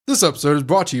This episode is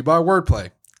brought to you by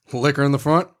Wordplay. Liquor in the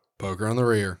front, poker in the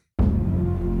rear.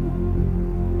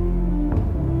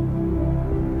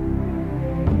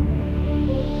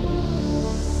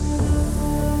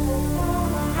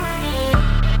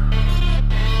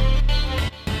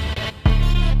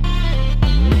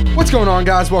 What's going on,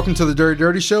 guys? Welcome to the Dirty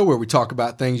Dirty Show, where we talk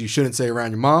about things you shouldn't say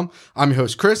around your mom. I'm your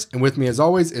host, Chris, and with me, as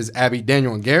always, is Abby,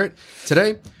 Daniel, and Garrett.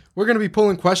 Today, we're going to be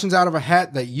pulling questions out of a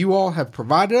hat that you all have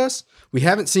provided us. We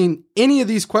haven't seen any of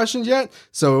these questions yet,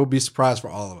 so it will be a surprise for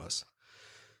all of us.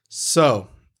 So,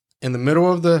 in the middle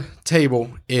of the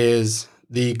table is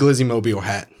the Glizzy Mobile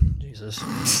hat.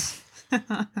 Jesus.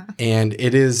 And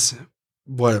it is,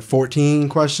 14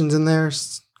 questions in there,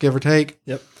 give or take?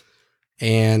 Yep.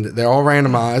 And they're all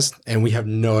randomized, and we have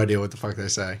no idea what the fuck they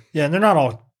say. Yeah, and they're not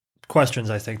all questions,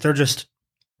 I think. They're just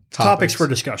topics for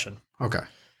discussion. Okay.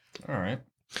 All right.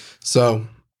 So,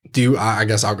 I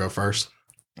guess I'll go first.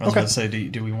 I was going to say,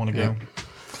 do we want to go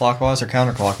clockwise or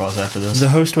counterclockwise after this? The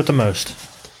host with the most.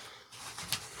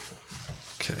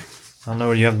 Okay. I don't know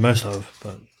what you have the most of,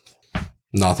 but...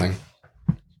 Nothing.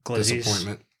 Glizzies.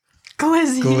 Disappointment.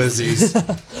 Glizzies.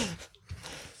 Glizzies.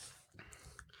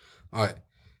 All right.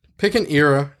 Pick an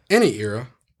era, any era,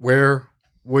 where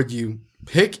would you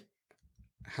pick...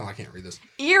 Hell, I can't read this.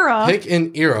 Era? Pick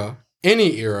an era,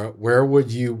 any era, where would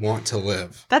you want to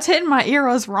live? That's hitting my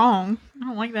eras wrong. I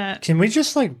don't like that. Can we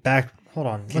just, back... Hold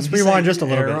on. Let's you rewind say just a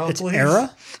little era, bit. It's please?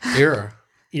 era? Era.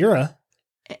 Era?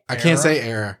 I can't say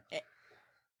era.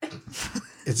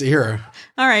 It's era.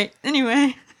 All right.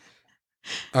 Anyway.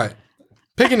 All right.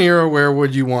 Pick an era where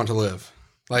would you want to live?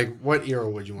 Like, what era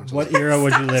would you want to live? What era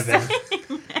would you live in?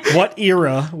 What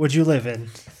era would you live in?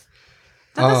 Is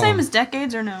that the same as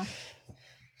decades or no?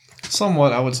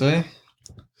 Somewhat, I would say.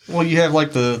 Well, you have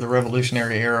the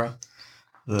Revolutionary era,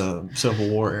 the Civil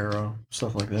War era,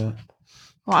 stuff like that.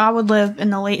 Well, I would live in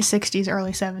the late 60s,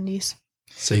 early 70s.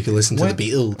 So you can listen to the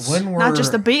Beatles. Not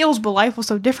just the Beatles, but life was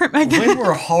so different back then. When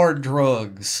were hard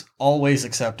drugs always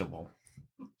acceptable?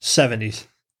 70s.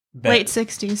 Late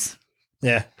 60s.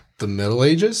 Yeah. The Middle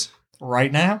Ages?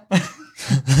 Right now?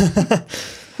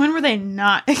 When were they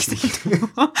not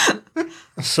acceptable?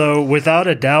 So, without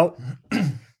a doubt,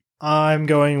 I'm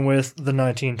going with the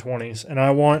 1920s, and I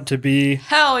want to be...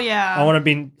 Hell yeah. I want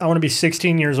to be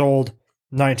 16 years old,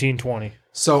 1920.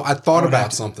 So I thought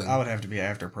about something. I would have to be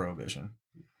after Prohibition.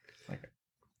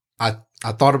 I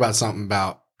thought about something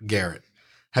about Garrett.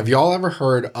 Have y'all ever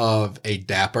heard of a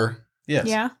dapper? Yes.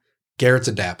 Yeah. Garrett's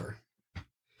a dapper.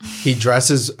 He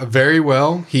dresses very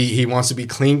well. He wants to be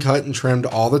clean cut and trimmed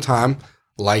all the time,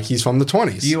 like he's from the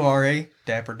 20s. You are a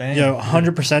dapper Dan. Yo,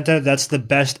 100% though, that's the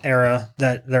best era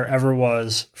that there ever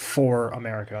was for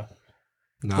America.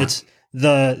 It's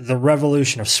the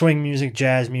revolution of swing music,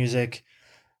 jazz music,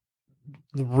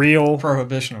 the real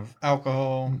Prohibition of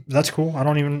alcohol. That's cool. I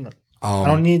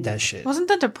don't need that shit. Wasn't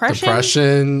the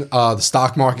Depression? The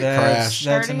stock market crash.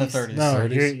 That's in the 30s? 30s. No,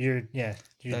 30s?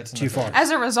 you're That's too far. As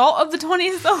a result of the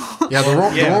 20s, though? Yeah, the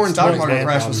roaring stock 20s, market man.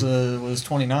 crash was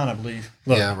 29, I believe.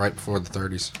 Look, Yeah, right before the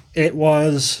 30s. it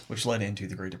was, Which led into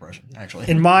the Great Depression, actually.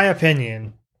 in my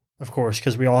opinion, of course,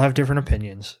 because we all have different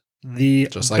opinions, the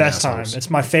Just like best assholes. time. It's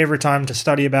my favorite time to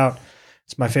study about.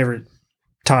 It's my favorite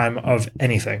time of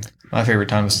anything. My favorite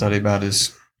time to study about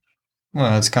is,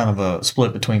 well, it's kind of a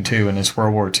split between two, and it's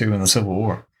World War II and the Civil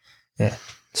War. Yeah.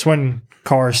 It's when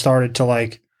cars started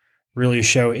to really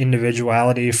show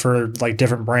individuality for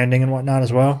different branding and whatnot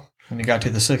as well. When you got to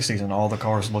the 60s and all the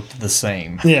cars looked the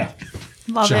same. Yeah.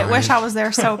 Love Giant. it. Wish I was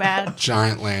there so bad.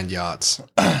 Giant land yachts.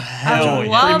 I yeah.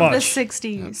 love Pretty the much.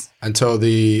 60s. Until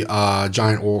the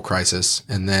giant oil crisis.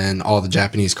 And then all the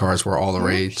Japanese cars were all the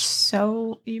rage.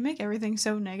 So you make everything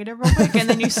so negative real quick, and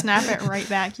then you snap it right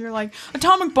back. You're like,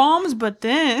 atomic bombs, but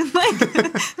then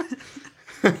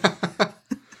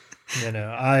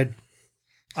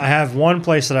I have one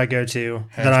place that I go to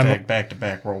that I'm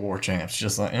back-to-back World War champs.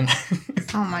 Just like,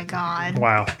 oh my god.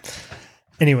 wow.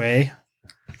 Anyway,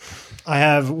 I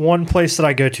have one place that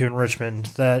I go to in Richmond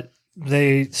that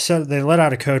they let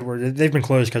out a code word. They've been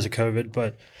closed because of COVID,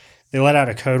 but they let out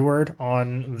a code word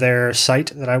on their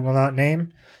site that I will not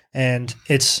name, and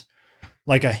it's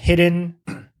like a hidden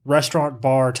restaurant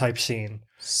bar type scene.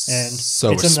 And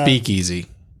So it's it's in the- speakeasy.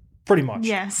 Pretty much.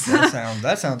 Yes.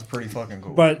 that sounds pretty fucking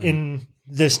cool. But in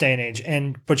this day and age,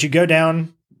 but you go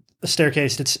down a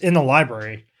staircase. It's in the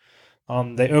library.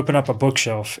 They open up a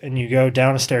bookshelf, and you go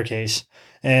down a staircase,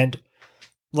 and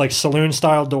saloon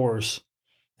style doors.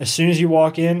 As soon as you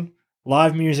walk in,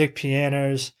 live music,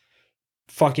 pianos,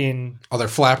 fucking Are there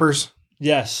flappers?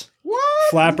 yes,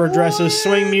 flapper dresses,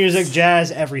 swing music,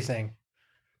 jazz, everything.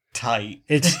 Tight.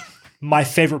 It's My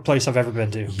favorite place I've ever been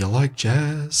to. You like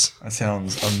jazz? That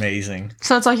sounds amazing.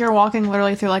 So it's like you're walking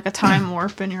literally through like a time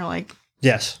warp and you're like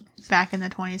Yes. back in the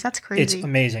 20s. That's It's crazy.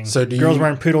 amazing. So do Girls you-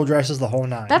 wearing poodle dresses the whole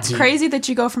night. That's crazy that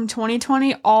you go from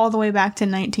 2020 all the way back to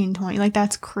 1920. Like,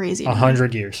 that's crazy. to me.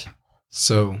 100 years.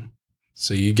 So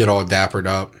you get all dappered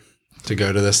up to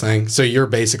go to this thing. So you're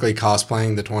basically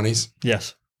cosplaying the 20s.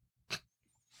 Yes.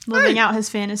 Living out his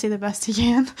fantasy the best he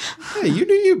can. Hey, you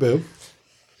do you, boo.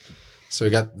 So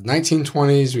we got the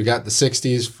 1920s. We got the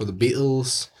 60s for the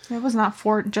Beatles. It was not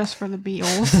just for the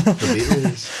Beatles. The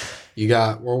Beatles. You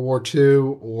got World War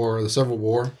II or the Civil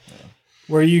War.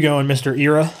 Where are you going, Mr.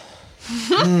 Era?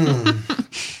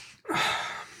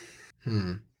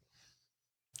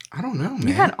 I don't know, man.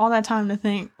 You had all that time to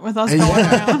think with us And going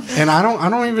yeah, around. and I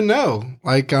don't even know.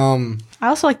 Like, I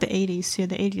also like the 80s too.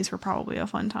 The 80s were probably a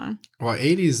fun time. well,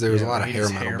 80s there was a lot of 80s hair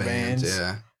metal hair bands. bands.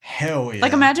 Yeah. Hell yeah.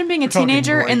 Like, imagine being a We're talking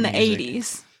teenager great in the music.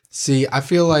 80s. See, I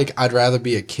feel like I'd rather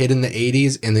be a kid in the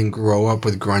 80s and then grow up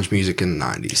with grunge music in the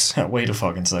 90s. Wait a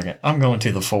fucking second. I'm going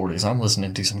to the 40s. I'm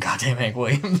listening to some goddamn Hank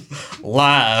Williams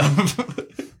live.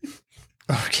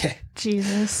 Okay.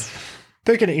 Jesus.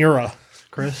 Pick an era,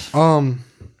 Chris.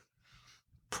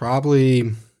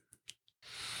 Probably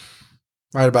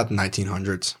right about the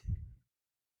 1900s.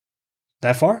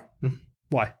 That far? Mhm.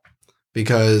 Why?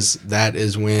 Because that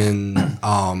is when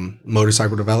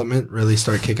motorcycle development really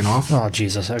started kicking off. Oh,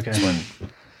 Jesus. Okay. When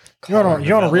You're on a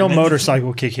real development-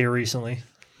 motorcycle kick here recently.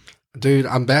 Dude,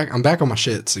 I'm back on my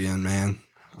shits again, man.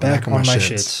 I'm Back on my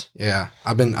shits. Yeah.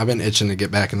 I've been itching to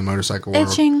get back in the motorcycle world.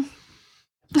 Itching.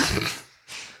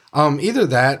 Either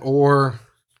that or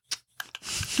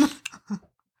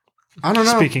I don't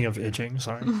know. Speaking of itching,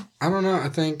 sorry. I don't know. I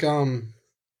think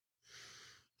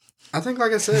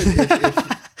like I said,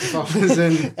 if I was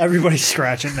in Everybody's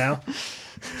scratching now.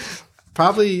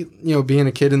 probably, being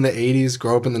a kid in the 80s,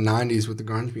 grow up in the 90s with the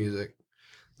grunge music.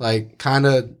 Like kind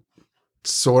of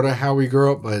sort of how we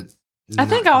grew up, but I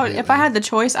think not I would, if I completely. had the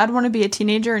choice, I'd want to be a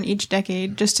teenager in each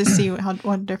decade just to see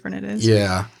what different it is.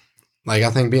 Yeah. Like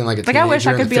I think being like a Like, teenager I wish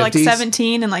I in could the be like 50s,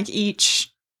 17 in like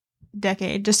each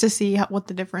decade just to see what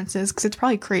the difference is, because it's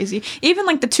probably crazy. Even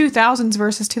like the 2000s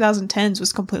versus 2010s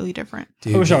was completely different.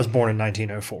 Dude, I wish I was born in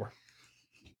 1904.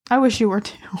 I wish you were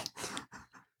too.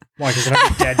 Why? Because I'd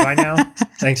be dead by now?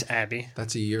 Thanks, Abby.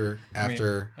 That's a year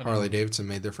after I don't know. Harley Davidson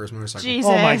made their first motorcycle. Jesus.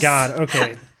 Oh, my God.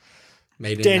 Okay.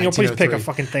 Made in Daniel, please pick a 1903.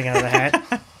 fucking thing out of the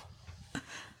hat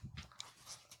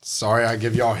Sorry, I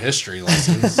give y'all history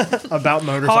lessons. about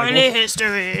Harley motorcycles.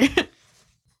 history.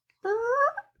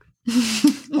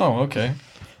 Oh, okay.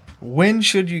 When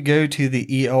should you go to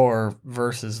the ER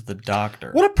versus the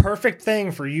doctor? What a perfect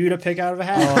thing for you to pick out of a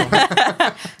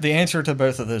hat. The answer to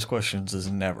both of those questions is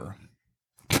never.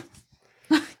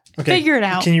 Okay. Figure it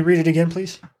out. Can you read it again,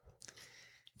 please?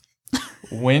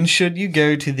 When should you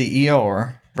go to the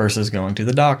ER versus going to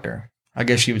the doctor? I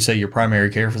guess you would say your primary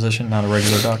care physician, not a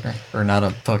regular doctor, or not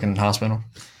a fucking hospital.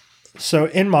 So,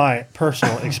 in my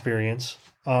personal experience,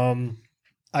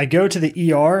 I go to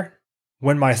the ER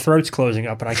when my throat's closing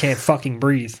up and I can't fucking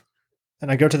breathe.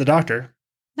 And I go to the doctor.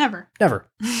 Never. Never.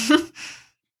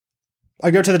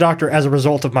 I go to the doctor as a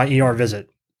result of my ER visit.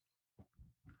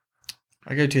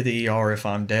 I go to the ER if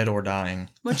I'm dead or dying.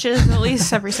 Which is at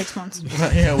least every 6 months.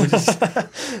 Yeah, which is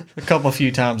a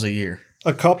few times a year.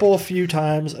 A few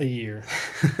times a year.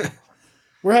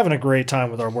 We're having a great time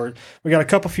with our word. We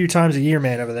got a few times a year,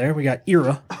 man, over there. We got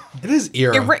era. It is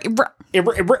era.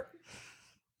 Era.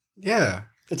 Yeah.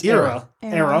 It's Era.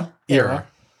 era. Era.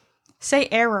 Say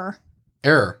error.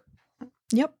 Error.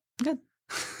 Yep. Good.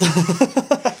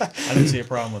 I didn't see a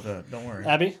problem with that. Don't worry.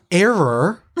 Abby?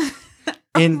 Error.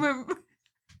 In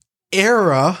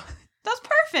era. That's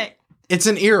perfect. It's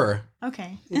an era.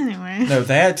 Okay. Anyway. No,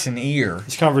 that's an ear.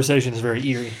 This conversation is very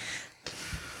eerie.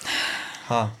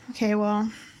 Huh. Okay, well,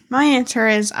 my answer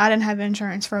is I didn't have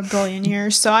insurance for a billion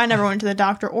years, so I never went to the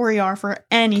doctor or ER for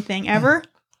anything ever.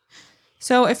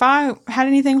 So if I had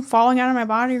anything falling out of my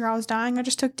body or I was dying, I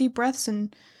just took deep breaths,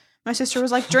 and my sister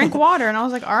was like, drink water. And I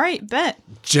was like, all right, bet.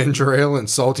 Ginger ale and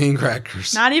saltine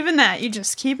crackers. Not even that. You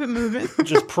just keep it moving.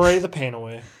 Just pray the pain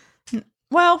away.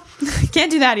 Well, can't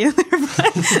do that either.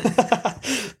 But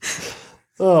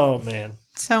Oh, man.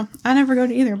 so I never go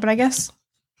to either. But I guess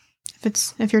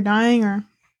if you're dying or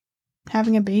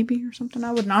having a baby or something,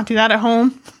 I would not do that at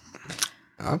home.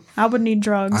 I would need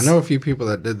drugs. I know a few people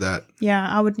that did that. Yeah,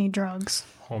 I would need drugs.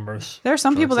 Homebrews. There are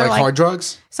some people that Like are like hard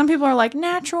drugs? some people are like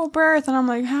natural birth, and I'm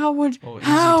like, how would Well, easy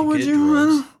how to would get you?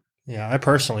 drugs. Yeah, I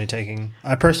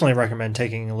personally recommend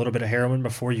taking a little bit of heroin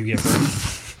before you get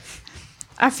birth.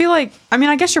 I feel like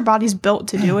I guess your body's built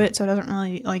to do it, so it doesn't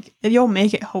really like you'll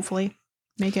make it hopefully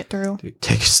make it through. Dude,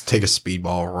 take a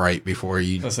speedball right before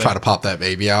you That's try it. to pop that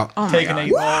baby out. Oh my Take an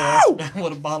God. 8 ball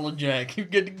with a bottle of Jack. You're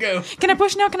good to go. Can I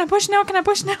push now? Can I push now? Can I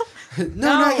push now? No,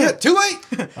 not yet. Too late.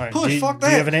 All right, Push, fuck do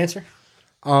you that. have an answer?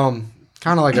 Kind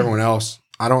of like everyone else.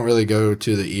 I don't really go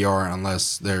to the ER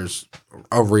unless there's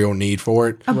a real need for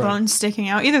it. A bone sticking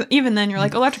out. Even then, you're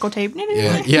like electrical tape.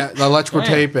 Yeah, the electrical Damn.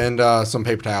 tape and some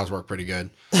paper towels work pretty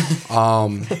good.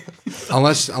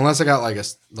 Unless I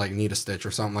got need a stitch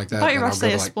or something like that. I thought you then were I'll about to say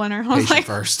go a to, splinter. I was patient like,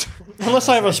 first. Unless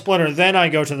I have a splinter, then I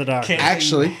go to the doctor. Can't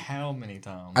Actually, tell you how many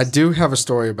times? I do have a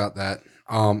story about that.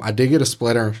 I did get a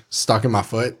splinter stuck in my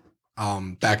foot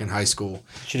back in high school.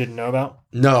 She didn't know about.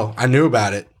 No, I knew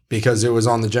about it because it was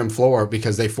on the gym floor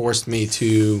because they forced me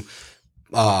to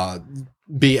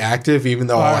be active even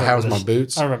though all I had was my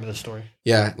boots. I remember this story.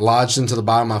 Yeah, lodged into the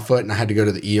bottom of my foot and I had to go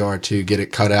to the ER to get it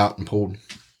cut out and pulled.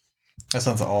 That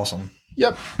sounds awesome.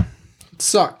 Yep. It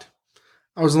sucked.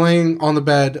 I was laying on the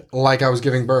bed like I was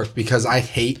giving birth because I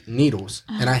hate needles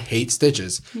and I hate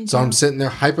stitches. Me So too. I'm sitting there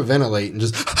hyperventilating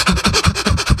just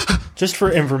Just for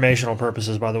informational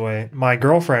purposes, by the way, my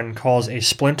girlfriend calls a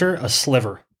splinter a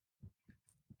sliver.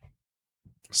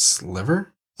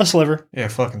 sliver? A sliver. Yeah,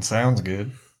 fucking sounds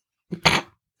good.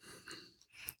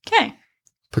 okay.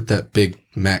 Put that big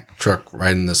Mack truck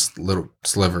right in this little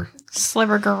sliver.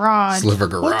 Sliver garage. Sliver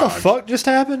garage. What the fuck just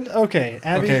happened? Okay,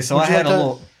 Abby. Okay, so would I you had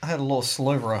like to- I had a little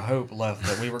sliver of hope left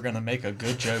that we were gonna make a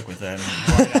good joke with that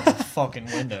and run out the fucking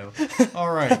window.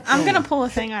 All right, I'm gonna pull a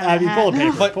thing out of Abby, the hat. pull a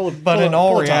paper. but pull a, but pull in a-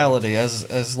 all pull a topic. reality,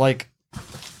 as like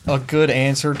a good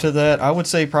answer to that, I would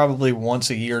say probably once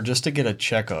a year just to get a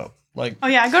checkup. Like, Oh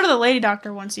yeah, I go to the lady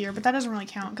doctor once a year, but that doesn't really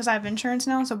count because I have insurance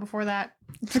now. So before that,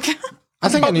 I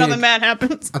think I hope need nothing to, bad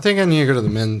happens. I think I need to go to the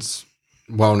men's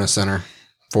wellness center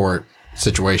for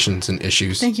situations and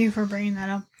issues. Thank you for bringing that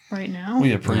up right now.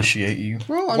 we appreciate you.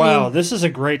 Well, I Wow, mean, this is a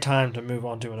great time to move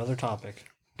on to another topic.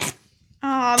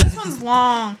 Oh, this one's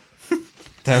long.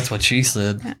 That's what she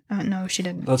said. No, she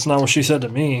didn't. That's not what she said to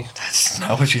me. That's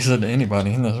not what she said to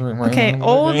anybody in this room. Right Okay, now.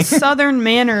 old Southern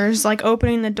manners like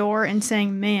opening the door and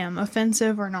saying "ma'am,"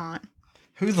 offensive or not?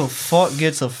 Who the fuck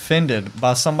gets offended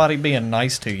by somebody being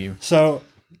nice to you? So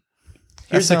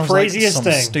here's That the sounds like craziest some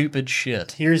thing. Stupid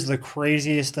shit. Here's the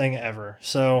craziest thing ever.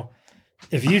 So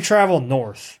if you travel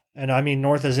north, and I mean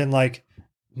north as in like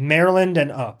Maryland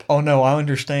and up. Oh no, I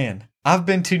understand. I've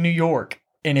been to New York,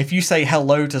 and if you say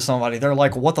hello to somebody, they're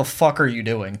like, "What the fuck are you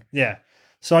doing?" Yeah.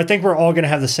 So I think we're all going to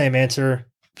have the same answer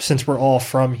since we're all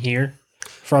from here.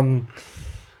 From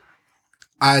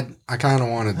I kind of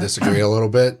want to disagree a little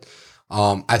bit.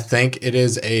 I think it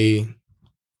is a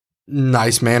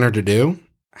nice manner to do.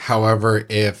 However,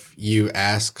 if you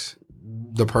ask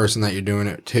the person that you're doing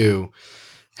it to,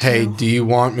 hey, do you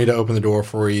want me to open the door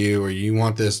for you? Or you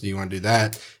want this? Do you want to do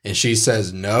that? And she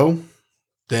says no,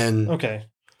 then okay.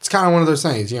 it's kind of one of those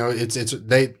things. You know, it's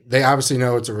they obviously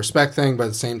know it's a respect thing, but at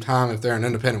the same time, if they're an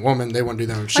independent woman, they want to do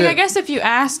their own shit. Like I guess if you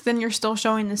ask, then you're still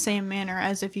showing the same manner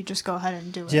as if you just go ahead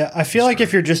and do it. Yeah, I feel like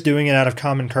if you're just doing it out of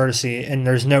common courtesy and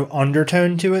there's no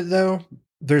undertone to it though,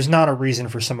 there's not a reason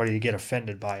for somebody to get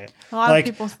offended by it. A lot Like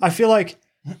of people. I feel like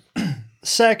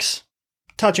sex,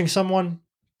 touching someone,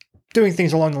 doing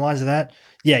things along the lines of that,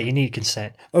 yeah, you need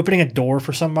consent. Opening a door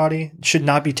for somebody should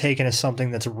not be taken as something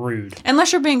that's rude.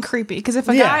 Unless you're being creepy, because if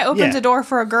a Yeah, guy opens yeah. a door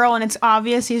for a girl and it's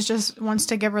obvious he's just wants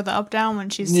to give her the up down when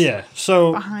she's Yeah.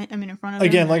 So behind. I mean, in front of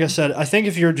again, him. like I said, I think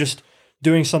if you're just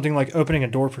doing something like opening a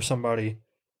door for somebody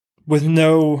with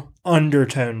no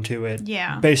undertone to it,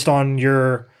 Yeah. based on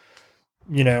your,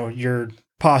 you know, your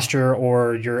posture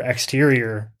or your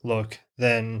exterior look,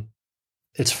 then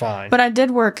it's fine. But I did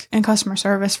work in customer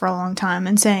service for a long time,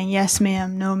 and saying yes,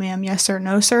 ma'am, no, ma'am, yes, sir,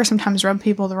 no, sir, sometimes rub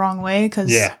people the wrong way because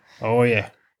yeah. Oh yeah.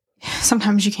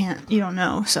 sometimes you don't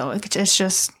know. So it's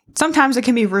just sometimes it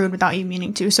can be rude without you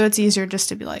meaning to. So it's easier just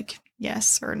to be like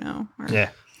yes or no. Or, Yeah.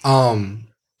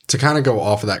 To kind of go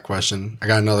off of that question, I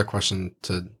got another question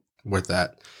with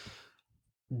that.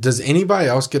 Does anybody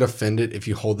else get offended if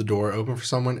you hold the door open for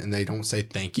someone and they don't say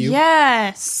thank you?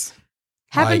 Yes.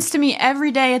 Happens Like- to me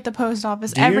every day at the post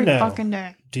office. Do you Every know? fucking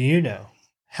day. Do you know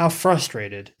how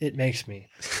frustrated it makes me?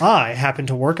 I happen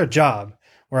to work a job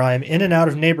where I am in and out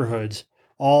of neighborhoods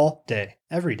all day,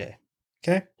 every day.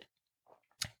 Okay?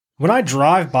 When I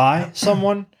drive by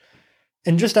someone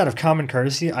and just out of common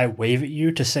courtesy, I wave at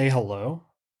you to say hello,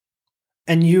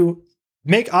 and you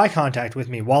make eye contact with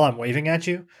me while I'm waving at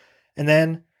you, and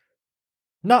then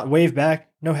not wave back,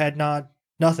 no head nod,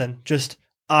 nothing, just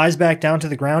eyes back down to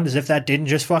the ground as if that didn't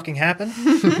just fucking happen.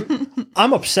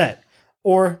 I'm upset.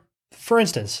 Or, for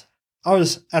instance, I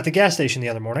was at the gas station the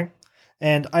other morning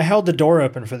and I held the door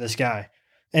open for this guy.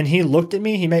 And he looked at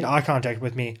me, he made eye contact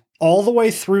with me all the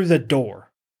way through the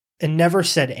door and never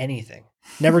said anything.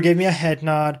 Never gave me a head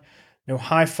nod, no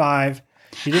high five.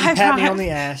 He didn't pat me on the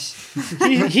ass.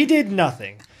 He did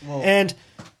nothing. Well, And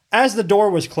as the door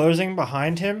was closing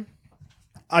behind him,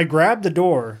 I grabbed the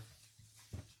door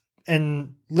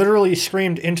and literally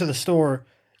screamed into the store,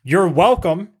 "You're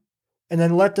welcome," and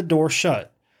then let the door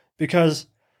shut. Because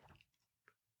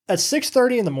at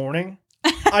 6:30 in the morning,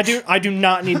 I do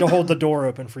not need to hold the door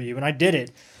open for you, and I did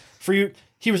it for you.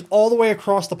 He was all the way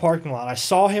across the parking lot. I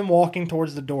saw him walking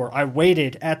towards the door. I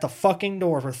waited at the fucking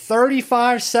door for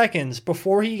 35 seconds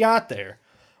before he got there.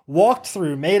 Walked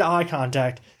through, made eye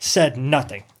contact, said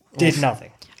nothing. Did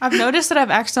nothing. I've noticed that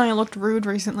I've accidentally looked rude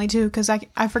recently too, because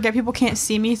I forget people can't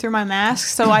see me through my mask,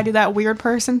 so I do that weird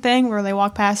person thing where they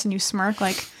walk past and you smirk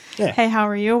like, Yeah. "Hey, how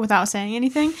are you?" without saying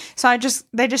anything. So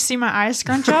they just see my eyes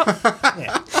scrunch up,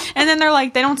 Yeah. and then they're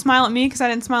like, they don't smile at me because I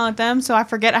didn't smile at them, so I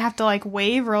forget I have to like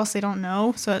wave or else they don't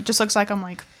know. So it just looks like I'm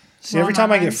like. See, every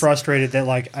time I get frustrated. frustrated that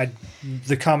like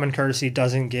the common courtesy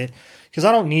doesn't get, because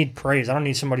I don't need praise. I don't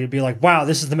need somebody to be like, "Wow,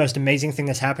 this is the most amazing thing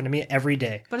that's happened to me every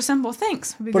day." But a simple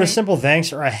thanks would be But a great. simple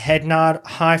thanks or a head nod,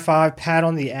 high five, pat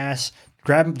on the ass,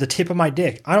 grab the tip of my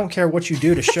dick. I don't care what you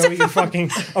do to show your fucking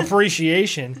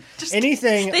appreciation.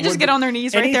 Anything. They just would- get on their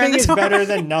knees right there in Anything the is door. better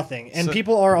than nothing. And So-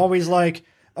 people are always like,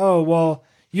 "Oh, well,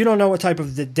 you don't know what type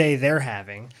of the day they're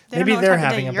having. They don't Maybe know what they're type of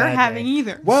day having a you're bad having day."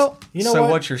 either. Well, you know so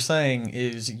what? what you're saying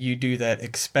is you do that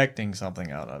expecting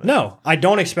something out of it. No, I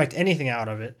don't expect anything out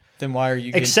of it Then why are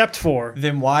you getting, except for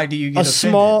then why do you get a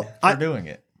small- offended for doing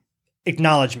it?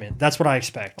 acknowledgement. That's what I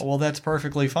expect. Well, that's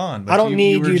perfectly fine. But I don't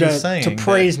need were you just to saying that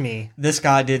praise me. This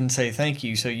guy didn't say thank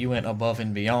you, so you went above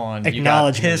and beyond. You got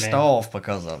Acknowledgement, pissed man. off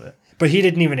because of it. But he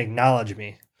didn't even acknowledge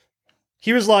me.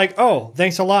 He was like, "Oh,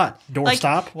 thanks a lot,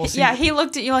 doorstop." Well, see, Yeah, he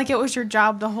looked at you like it was your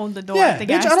job to hold the door Yeah, at the bitch,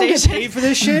 gas I don't get station. paid for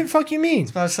this shit. Fuck you mean?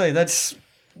 I say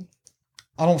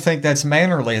I don't think that's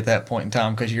mannerly at that point in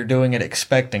time because you're doing it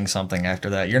expecting something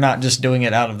after that. You're not just doing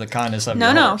it out of the kindness of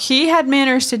your No, heart. he had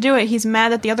manners to do it. He's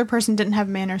mad that the other person didn't have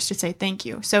manners to say thank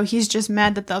you. So he's just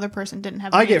mad that the other person didn't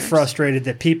have I manners. get frustrated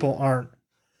that people aren't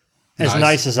as Nice.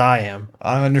 nice as I am.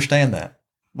 I understand that,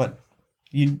 but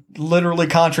you literally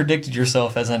contradicted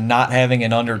yourself as in not having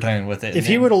an undertone with it. If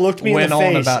he would have looked me in the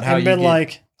face and been get,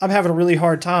 like, "I'm having a really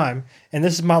hard time, and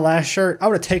this is my last shirt," I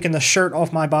would have taken the shirt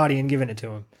off my body and given it to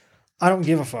him. I don't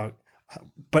give a fuck.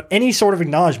 But any sort of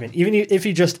acknowledgement, even if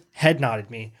he just head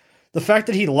nodded me, the fact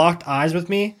that he locked eyes with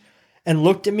me and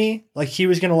looked at me like he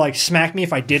was going to like smack me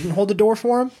if I didn't hold the door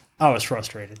for him, I was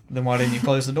frustrated. then why didn't you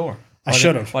close the door? I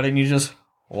should have. Why didn't you just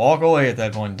walk away at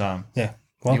that point in time? Yeah.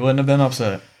 You Well, wouldn't have been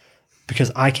upset.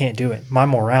 because I can't do it. My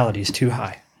morality is too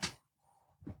high.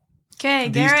 Okay,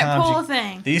 These Garrett, times pull you- a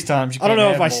thing. These times you I don't can't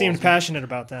know if have I morals. seemed passionate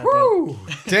about that. Woo!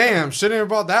 Damn, shouldn't have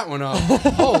brought that one up.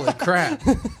 Holy crap.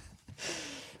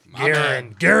 My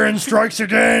bad. Garen strikes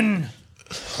again.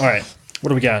 All right. What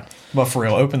do we got? But for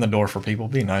real, open the door for people.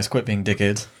 Be nice. Quit being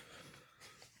dickheads.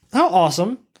 How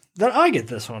awesome that I get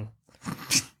this one.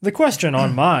 The question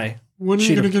on my When are you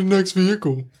sheet going of- to get a next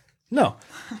vehicle? No.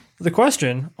 The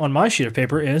question on my sheet of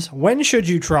paper is, when should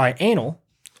you try anal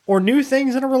or new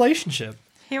things in a relationship?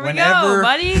 Here we go,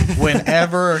 buddy.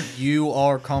 Whenever you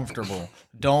are comfortable,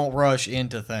 don't rush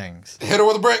into things. Hit her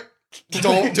with a brick.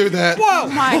 Don't do that. Oh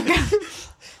my god.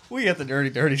 We at the Dirty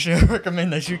Dirty Show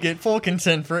recommend that you get full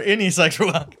consent for any sexual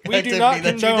We activity do not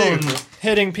that you condone do.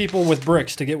 hitting people with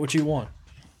bricks to get what you want.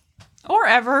 Or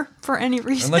ever, for any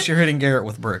reason. Unless you're hitting Garrett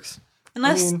with bricks.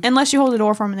 Unless you hold the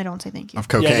door for them and they don't say thank you. Of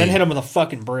cocaine. Yeah, then hit them with a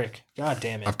fucking brick. God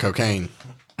damn it. Of cocaine.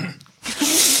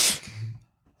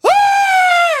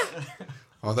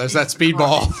 Oh, there's that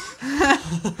speedball.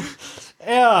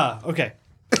 Yeah. Okay.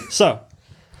 So,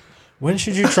 when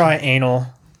should you try anal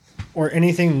or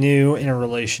anything new in a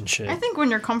relationship? I think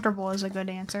when you're comfortable is a good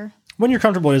answer. When you're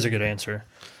comfortable is a good answer.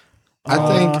 I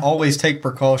think Always take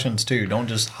precautions too. Don't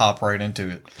just hop right into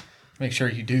it. Make sure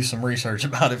you do some research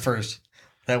about it first.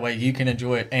 That way you can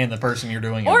enjoy it and the person you're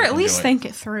doing it Or with at least enjoy it. think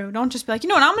it through. Don't just be like, you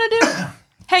know what I'm going to do?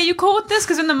 Hey, you cool with this?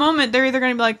 Because in the moment, they're either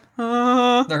going to be like,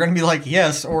 They're going to be like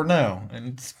yes or no.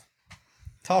 And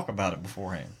talk about it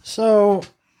beforehand. So,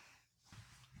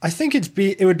 I think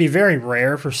it would be very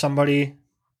rare for somebody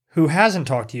who hasn't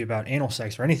talked to you about anal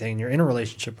sex or anything, and you're in a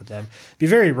relationship with them. It'd be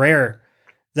very rare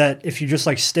that if you just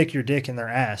like stick your dick in their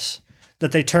ass,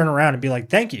 that they turn around and be like,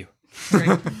 "Thank you."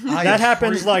 That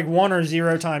happens like 1 or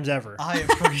 0 times ever. I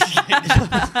appreciate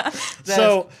it.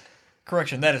 So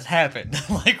Correction, that has happened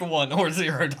like 1 or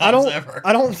 0 times ever.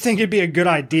 I don't think it'd be a good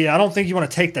idea. I don't think you want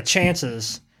to take the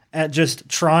chances at just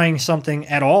trying something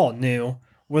at all new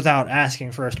without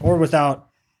asking first or without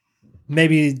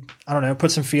maybe, I don't know,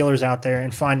 put some feelers out there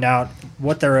and find out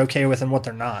what they're okay with and what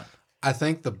they're not. I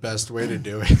think the best way to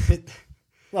do it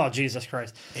Oh, Jesus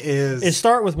Christ. is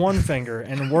start with one finger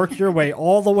and work your way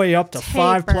all the way up to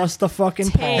 5 Taper. plus the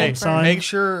fucking palm, Taper. son. Make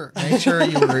sure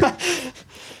you're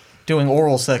doing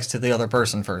oral sex to the other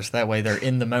person first. That way they're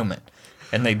in the moment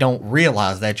and they don't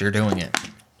realize that you're doing it.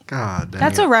 God damn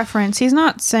That's it. a reference. He's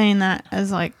not saying that as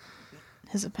like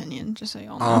his opinion, just so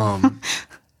y'all know.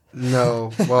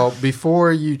 No. Well,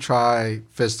 before you try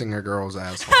fisting a girl's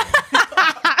asshole,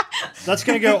 That's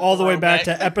going to go all the way back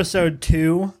to episode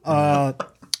 2.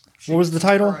 What was the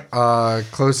title?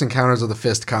 Close Encounters of the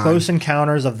Fist Kind. Close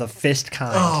Encounters of the Fist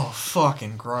Kind. Oh,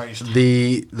 fucking Christ.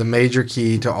 The major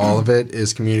key to all of it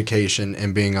is communication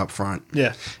and being upfront.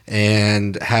 Yeah.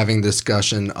 And having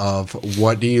discussion of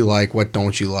what do you like, what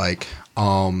don't you like,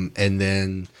 and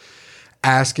then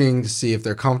asking to see if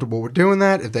they're comfortable with doing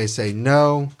that. If they say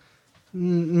no,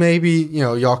 maybe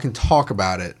y'all can talk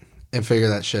about it and figure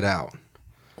that shit out.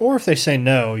 Or if they say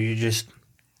no, you just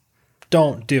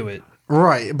don't do it.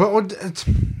 Right, but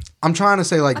I'm trying to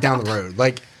say like down the road,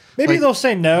 like Maybe like, they'll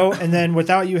say no, and then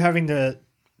without you having to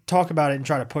talk about it and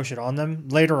try to push it on them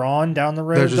later on down the They'll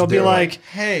road, just they'll be do it. like,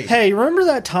 Hey. "Hey, remember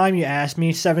that time you asked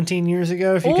me 17 years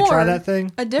ago if you could try Or that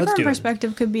thing?" A Let's different do it."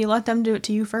 perspective could be let them do it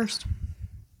to you first.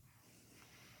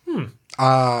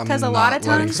 because a lot of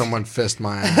letting times- someone fist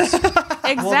my ass.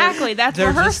 Exactly. That's what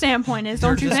they're her just- standpoint is,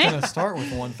 They're don't you just think? going to start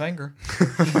with one finger.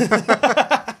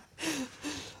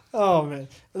 Oh man,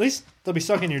 at least they'll be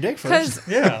sucking your dick first. Because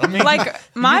Yeah, I mean, like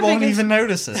my you won't biggest even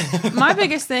notice it. my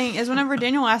biggest thing is whenever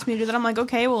Daniel asked me to do that, I'm like,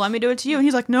 okay, well, let me do it to you. And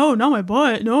he's like, no, not my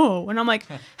butt, no. And I'm like,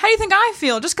 how do you think I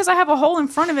feel? Just because I have a hole in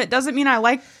front of it doesn't mean I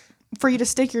like for you to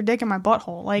stick your dick in my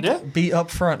butthole. Like, Yeah. Be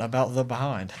upfront about the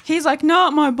behind. he's like,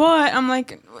 not my butt. I'm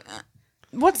like,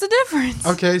 what's the difference?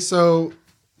 Okay, so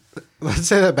let's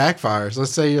say that backfires.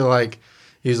 Let's say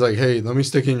he's like, hey, let me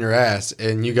stick it in your ass,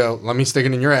 and you go, let me stick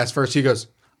it in your ass first. He goes,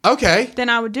 okay, Then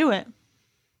I would do it.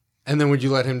 and then would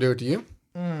you let him do it to you?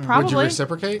 Would you Probably.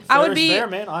 reciprocate? I Fair would is be. fair,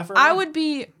 man. Eye for I eye. would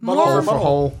be But more. also-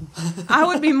 Hole for hole. I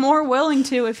would be more willing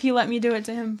to if he let me do it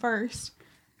to him first.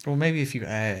 Well, maybe if you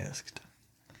asked.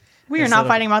 We are Instead not of-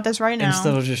 fighting about this right now.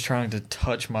 Instead of just trying to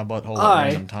touch my butthole at I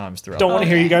random times throughout. Don't want to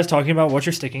hear Okay. you guys talking about what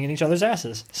you're sticking in each other's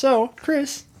asses. So,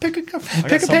 Chris, pick a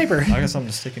paper. I got something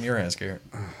to stick in your ass, Garrett.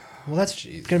 Well, that's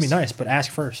gonna be nice, but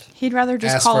ask first. He'd rather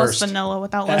just Ask call first. us vanilla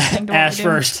without listening to what Ask we do.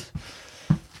 first.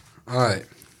 All right,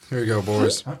 here we go,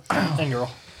 boys. And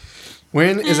girl.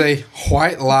 When is a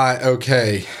white lie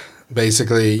okay?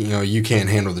 Basically, you can't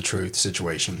handle the truth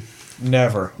situation.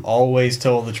 Never. Always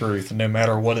tell the truth, no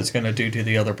matter what it's going to do to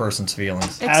the other person's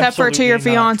feelings. Except for to your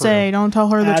Absolutely not fiance. true. Don't tell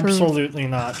her the truth. Absolutely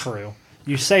not true.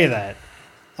 You say that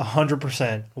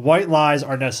 100%. White lies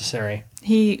are necessary.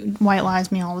 He white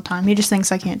lies me all the time. He just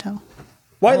thinks I can't tell.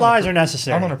 White lies are I don't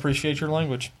necessary. appreciate your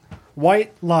language.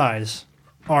 White lies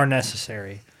are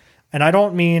necessary. And I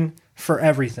don't mean for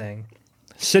everything.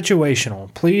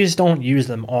 Situational. Please don't use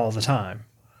them all the time.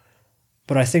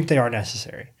 But I think they are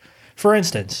necessary. For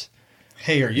instance,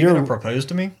 Hey, are you You're- going to propose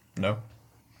to me? No.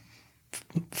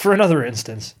 for another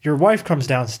instance, your wife comes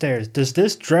downstairs. Does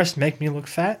this dress make me look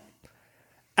fat?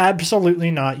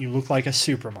 Absolutely not. You look like a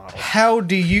supermodel. How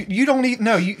do you don't even,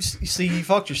 no, you see, you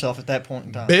fucked yourself at that point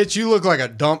in time. Bitch, you look like a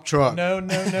dump truck. No.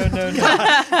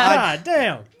 God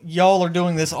damn. Y'all are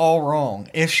doing this all wrong.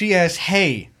 If she asks,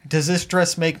 hey, does this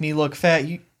dress make me look fat?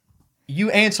 You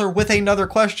answer with another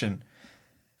question.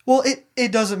 Well,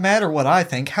 it doesn't matter what I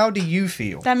think. How do you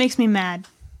feel? That makes me mad.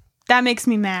 That makes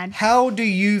me mad. How do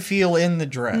you feel in the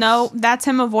dress? No, that's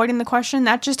him avoiding the question.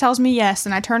 That just tells me yes,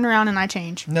 and I turn around and I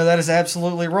change. No, that is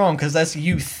absolutely wrong, because that's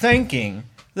you thinking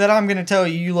that I'm going to tell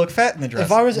you look fat in the dress.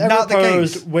 If I was ever Not the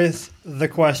posed case. with the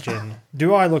question,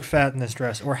 do I look fat in this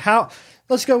dress? Or how,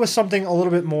 let's go with something a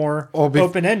little bit more Well,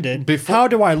 open-ended. before- How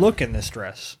do I look in this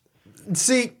dress?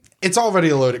 See, it's already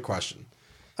a loaded question.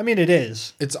 I mean, it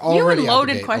is. It's You already and out the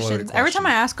loaded gate, a questions. Every time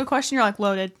I ask a question, you're like,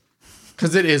 loaded.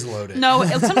 because it is loaded. No,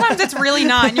 sometimes it's really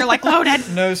not, and you're like, loaded.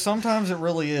 No, sometimes it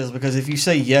really is, because if you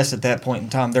say yes at that point in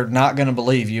time, they're not going to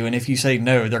believe you, and if you say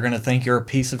no, they're going to think you're a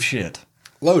piece of shit.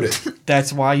 Loaded.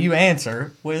 That's why you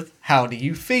answer with, how do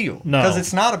you feel? No. Because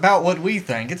it's not about what we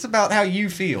think, it's about how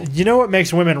you feel. You know what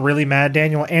makes women really mad,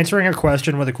 Daniel? Answering a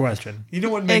question with a question. You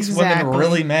know what makes women Exactly.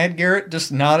 really mad, Garrett?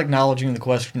 Just not acknowledging the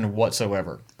question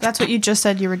whatsoever. That's what you just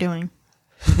said you were doing.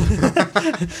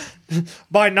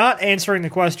 By not answering the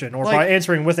question, or by Like-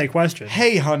 answering with a question.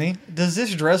 Hey, honey, does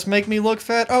this dress make me look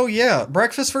fat? Oh, yeah.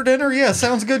 Breakfast for dinner? Yeah,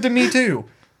 sounds good to me, too.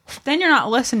 Then you're not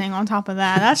listening on top of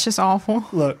that. That's just awful.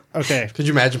 Look, okay. Could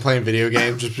you imagine playing video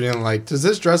games just being like, does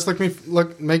this dress make me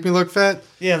look fat?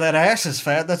 Yeah, that ass is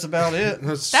fat. That's about it.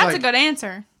 That's That's a good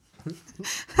answer.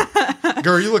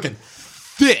 Girl, you looking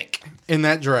thick in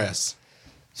that dress.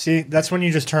 See, that's when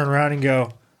you just turn around and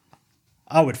go,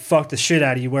 I would fuck the shit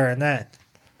out of you wearing that.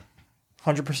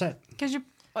 100%. Because it's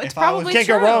If I was- probably Can't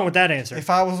true. go wrong with that answer. If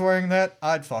I was wearing that,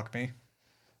 I'd fuck me.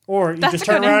 Or you That's just a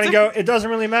turn good around and answer. go, it doesn't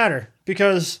really matter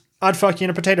because I'd fuck you in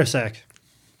a potato sack.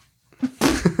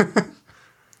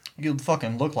 You'd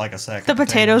fucking look like a sack. The of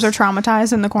potatoes are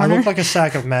traumatized in the I corner. look like a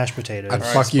sack of mashed potatoes. I'd All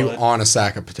right, fuck you split. on a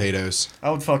sack of potatoes. I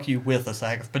would fuck you with a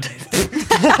sack of potatoes.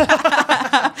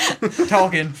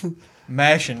 Talking,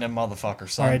 mashing them motherfuckers,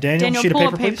 son. All right, Daniel, sheet of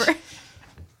pull paper, a paper.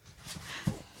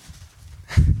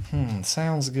 please.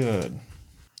 Sounds good.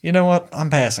 You know what? I'm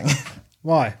passing.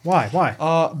 Why?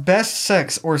 Best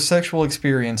sex or sexual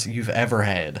experience you've ever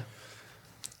had?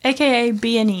 AKA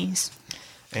B&Es.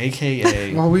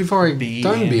 AKA. Well, we've already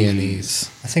done B&Es. B&Es.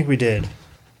 I think we did.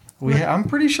 I'm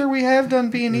pretty sure we have done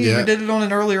B&Es. Yeah. We did it on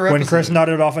an earlier episode. When Chris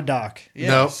nodded off a dock.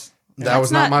 Yes. Nope. That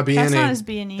was not my B&E. That's not his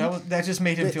B&E. That just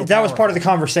made him feel That was part of the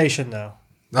powerful. conversation, though.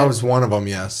 That was one of them,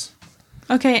 yes.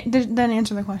 Okay, then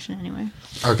answer the question anyway.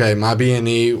 Okay, my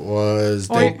B&E was...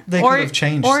 Or- They Or- could have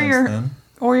changed or since your- then.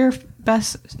 Or your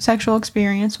best sexual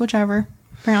experience, whichever.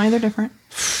 Apparently they're different.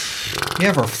 You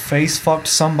ever face fucked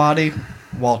somebody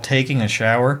while taking a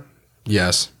shower?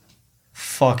 Yes.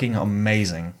 Fucking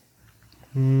amazing.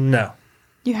 No.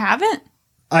 You haven't?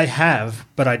 I have,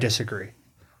 but I disagree.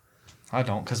 I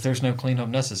don't, because there's no cleanup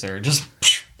necessary. Just,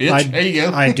 bitch, there you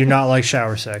go. I do not like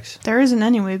shower sex. There isn't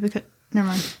anyway because... Never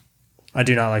mind. I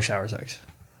do not like shower sex.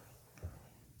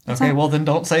 Okay, not- well then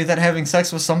don't say that having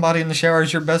sex with somebody in the shower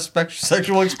is your best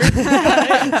sexual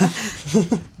experience.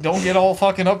 Don't get all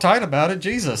fucking uptight about it,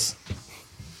 Jesus.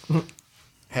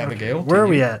 Abigail. Where are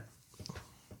we at?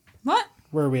 What?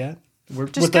 Where are we at? We're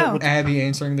Just go. Abby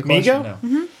answering the Me question go?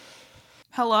 now.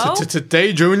 Hello?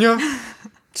 Today, Junior?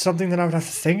 Something that I would have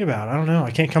to think about. I don't know.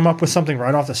 I can't come up with something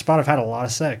right off the spot. I've had a lot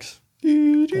of sex.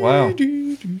 Wow.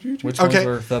 Which Okay. ones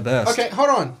were the best? Okay, hold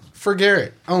on. For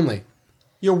Garrett only.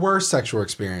 Your worst sexual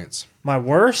experience. My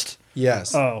worst?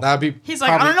 Yes. Oh. That'd be He's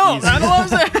like, I don't probably know. easy. I don't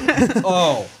know what I'm saying.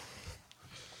 Oh.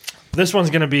 This one's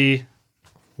going to be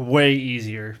way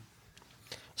easier.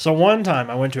 So one time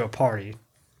I went to a party,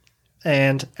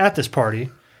 and at this party,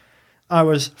 I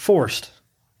was forced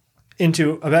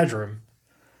into a bedroom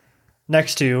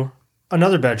next to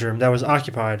another bedroom that was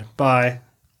occupied by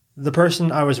the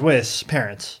person I was with's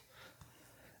parents.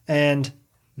 And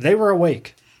they were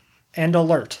awake and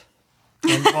alert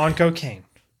and on cocaine.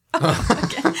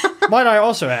 Might I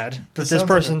also add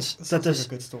that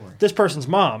good story. this person's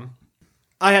mom,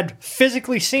 I had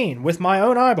physically seen with my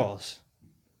own eyeballs,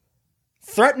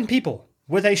 threaten people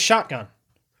with a shotgun.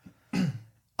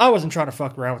 I wasn't trying to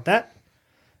fuck around with that.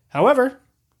 However,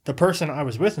 the person I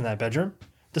was with in that bedroom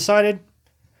decided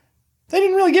they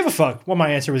didn't really give a fuck what my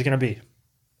answer was going to be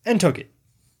and took it.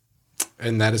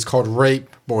 And that is called rape,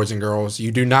 boys and girls.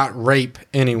 You do not rape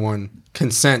anyone.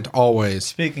 Consent always.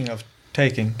 Speaking of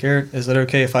taking, Garrett, is it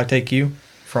okay if I take you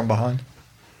from behind?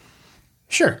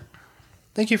 Sure.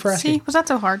 Thank you for asking. See, was that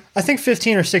so hard? I think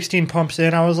 15 or 16 pumps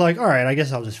in, I was like, all right, I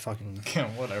guess I'll just fucking...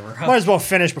 Whatever. Might as well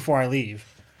finish before I leave.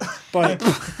 But,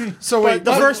 So but wait,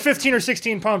 the first 15 or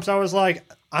 16 pumps, I was like,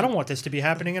 I don't want this to be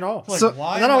happening at all. So-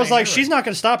 why And then am I was like, here? she's not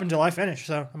going to stop until I finish,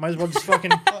 so I might as well just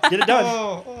fucking get it done.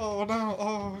 Oh no!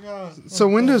 Oh god! So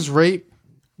when does rape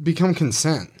become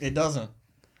consent? It doesn't.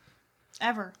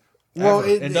 Ever. Well, Ever.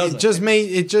 it doesn't.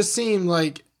 it just seemed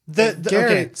like Garrett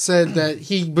okay. said that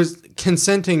he was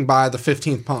consenting by the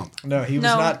 15th pump. No, he was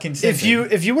No. not consenting.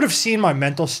 If you would have seen my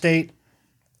mental state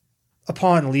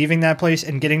upon leaving that place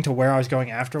and getting to where I was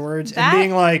going afterwards That and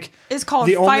being like It's called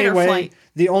the fight only or way flight.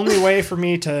 the only way for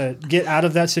me to get out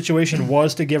of that situation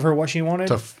was to give her what she wanted.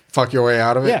 To fuck your way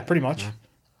out of it? Yeah, pretty much.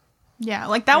 Yeah,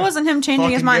 like that wasn't him changing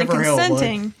his Fucking mind and give her hell, bud.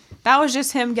 consenting. That was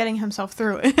just him getting himself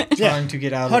through it. trying to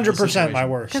get out of the 100% my situation.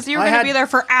 worst. Because you were I going to had- be there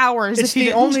for hours. It's if you the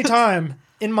didn't only just- time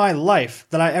in my life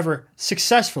that I ever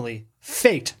successfully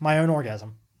faked my own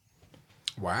orgasm.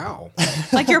 Wow.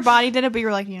 Like your body did it, but you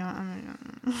were like, you know, I'm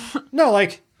No,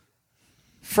 like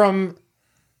from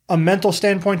a mental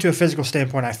standpoint to a physical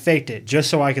standpoint, I faked it just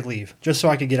so I could leave, just so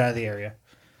I could get out of the area.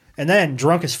 And then,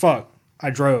 drunk as fuck, I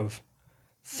drove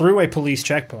through a police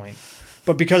checkpoint.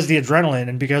 But because the adrenaline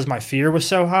and because my fear was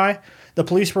so high, the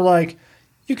police were like,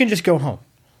 you can just go home.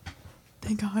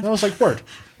 thank And I God. was like, word.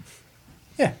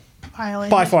 Yeah,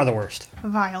 Violated. by far the worst.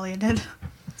 Violated.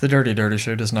 The Dirty Dirty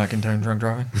Show does not contain drunk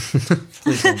driving. Please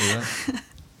don't do that. It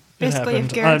Basically, if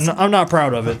happened. Garrett's... I'm not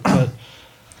proud of it, but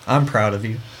I'm proud of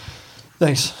you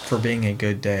Thanks. for being a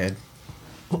good dad.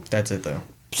 That's it, though.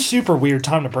 Super weird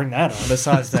time to bring that up.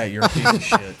 Besides that, you're a piece of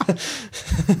shit.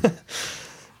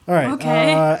 All right.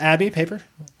 Okay. Abby, paper?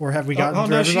 Or have we gotten Oh,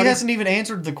 through no, she everybody? hasn't even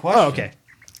answered the question. Oh, okay.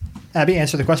 Abby,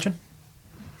 answer the question.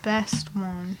 Best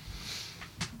one.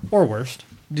 Or worst.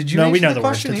 Did you No, answer we know the the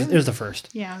worst. question It either? was the first.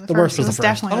 Yeah, The worst was the first.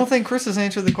 definitely. I don't think Chris has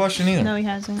answered the question either. No, he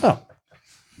hasn't. Oh.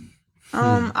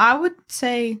 I would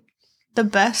say the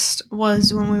best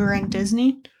was when we were in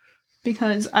Disney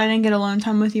because I didn't get alone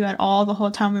time with you at all the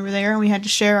whole time we were there, and we had to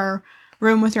share our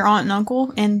room with your aunt and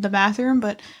uncle in the bathroom.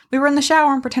 But we were in the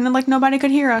shower and pretended like nobody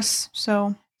could hear us,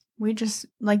 so we just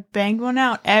like banged one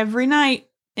out every night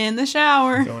in the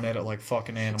shower. Going at it like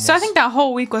fucking animals. So I think that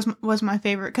whole week was my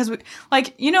favorite because we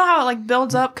like you know how it like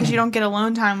builds up because you don't get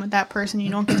alone time with that person,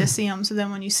 you don't get to see them. So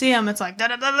then when you see them, it's like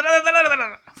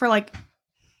for like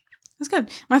it's good.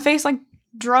 My face like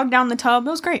drug down the tub. It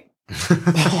was great.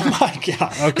 Oh my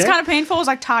god. Okay. It was kind of painful. It was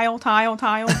like tile, but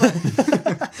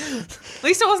at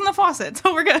least it wasn't the faucet,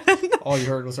 so we're good. All you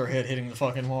heard was her head hitting the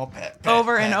fucking wall. Pat,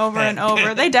 over pat, and over pat, and over.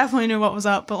 pat. They definitely knew what was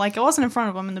up, but like it wasn't in front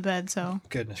of them in the bed. So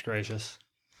Goodness gracious.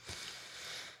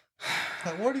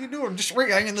 Like, what are you doing? Just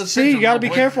ring the See, you got to be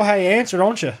careful how you answer,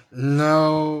 don't you?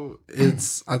 No,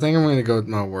 it's. I think I'm going to go with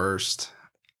my worst.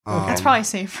 that's probably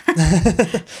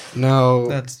safer. No.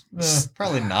 That's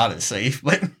probably not as safe,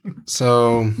 but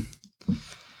So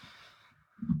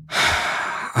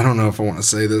I don't know if I want to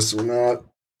say this or not.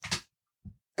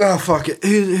 Oh fuck it!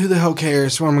 Who the hell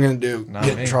cares? What am I gonna do? Not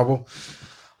Get me. in trouble?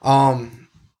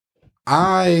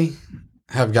 I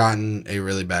have gotten a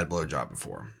really bad blowjob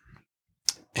before.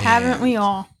 Haven't And- we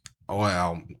all?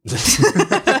 Well,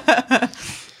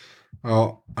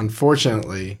 well,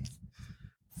 unfortunately,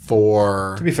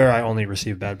 To be fair, I only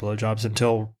received bad blowjobs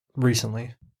until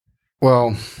recently.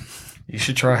 well, you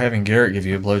should try having Garrett give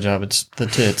you a blowjob. It's the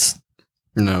tits.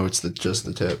 no, it's just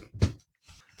the tip.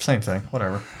 Same thing.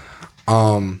 Whatever.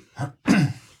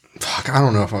 Fuck, I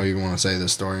don't know if I even want to say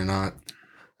this story or not.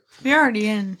 You're already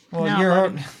in. Well, now, you're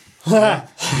buddy.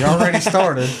 you already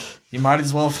started. You might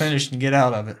as well finish and get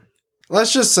out of it.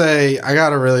 Let's just say I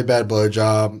got a really bad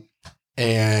blowjob,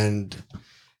 and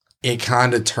it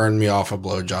kind of turned me off of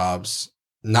blowjobs.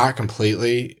 Not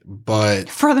completely, but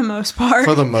For the most part.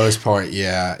 for the most part,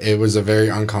 yeah. It was a very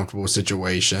uncomfortable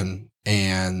situation,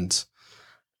 and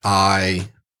I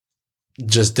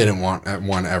just didn't want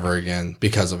one ever again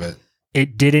because of it.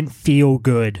 It didn't feel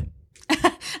good.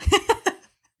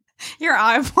 Your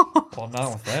eyeball. Well,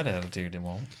 not with that attitude, it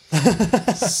won't.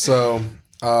 So,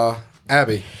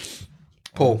 Abby,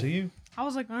 pull. Do you? I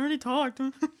was like, I already talked.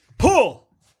 Pull!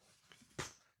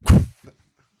 What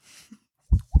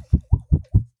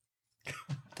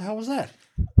the hell was that?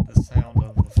 The sound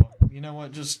of the phone. You know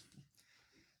what? Just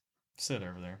sit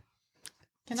over there.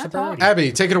 Can I It's a talk? birdie.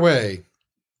 Abby, take it away.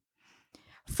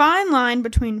 Fine line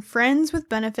between friends with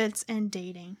benefits and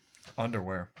dating.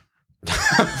 Underwear.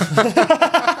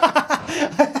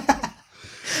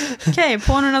 Okay,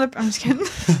 pulling another. I'm just kidding.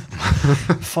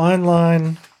 Fine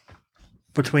line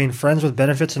between friends with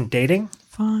benefits and dating?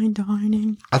 Fine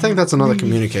dining. I think that's another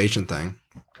communication thing.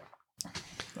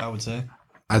 I would say.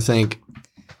 I think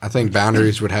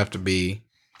boundaries would have to be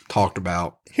talked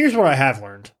about. Here's what I have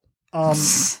learned.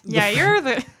 Yeah, you're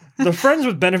the. The friends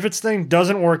with benefits thing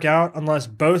doesn't work out unless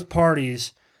both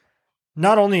parties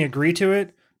not only agree to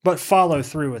it, but follow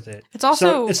through with it. It's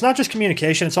also- So it's not just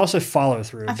communication, it's also follow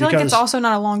through. I feel like it's also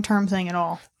not a long term thing at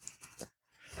all.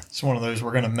 It's one of those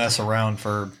we're going to mess around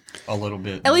for a little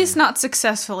bit. At least not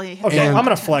successfully. Okay, And- I'm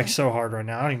going to flex so hard right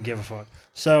now. I don't even give a fuck.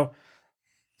 So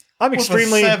I'm With the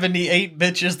extremely 78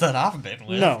 bitches that I've been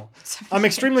with. no. I'm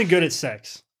extremely good at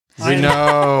sex. We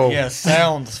know. Yeah,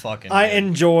 sounds fucking I good.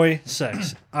 enjoy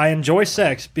sex. I enjoy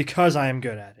sex because I am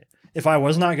good at it. If I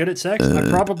was not good at sex, I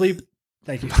probably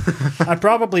thank you. I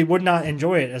probably would not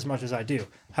enjoy it as much as I do.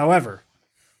 However,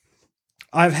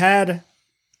 I've had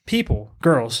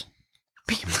girls,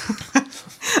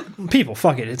 people,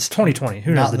 fuck it, it's 2020.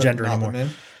 Who knows the gender not anymore?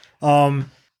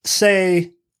 men.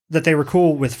 Say that they were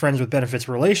cool with friends with benefits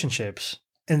relationships,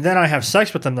 and then I have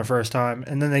sex with them the first time,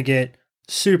 and then they get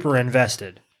super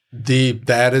invested.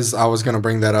 I was going to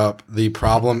bring that up. The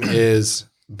problem is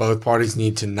both parties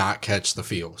need to not catch the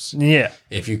feels. Yeah.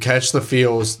 If you catch the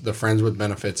feels, the friends with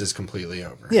benefits is completely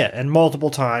over. Yeah, and multiple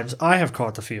times I have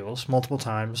caught the feels. Multiple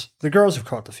times the girls have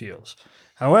caught the feels.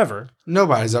 However,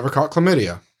 Nobody's ever caught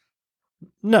chlamydia.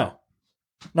 no,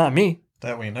 not me.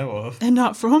 That we know of. And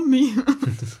not from me.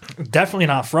 Definitely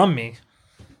not from me.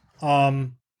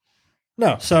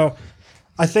 No, so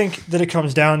I think that it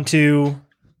comes down to,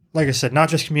 like I said, not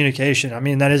just communication. I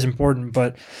mean, that is important,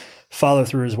 but follow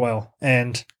through as well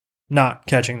and not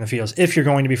catching the feels if you're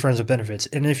going to be friends with benefits.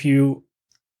 And if you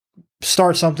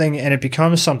start something and it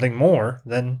becomes something more,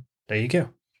 then there you go.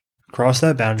 Cross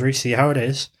that boundary, see how it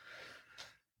is.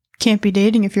 Can't be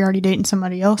dating if you're already dating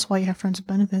somebody else while you have friends with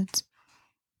benefits.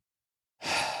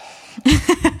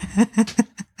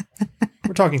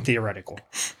 We're talking theoretical.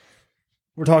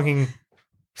 We're talking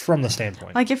from the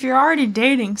standpoint. Like if you're already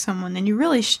dating someone, then you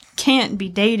really can't be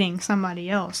dating somebody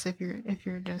else if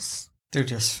you're just... They're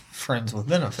just friends with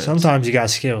benefits. Sometimes you got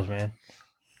skills, man.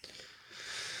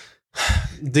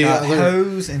 Got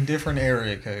hoes in different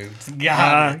area codes.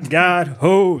 God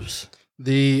hose.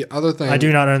 The other thing... I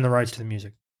do not own the rights to the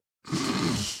music. Or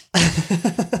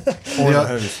the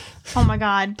hose. Oh my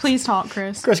God. Please talk,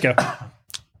 Chris. Chris, go.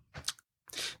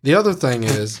 The other thing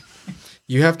is,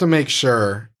 you have to make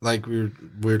sure, like we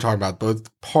were talking about, both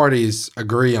parties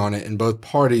agree on it and both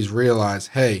parties realize,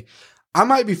 hey, I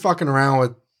might be fucking around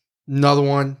with another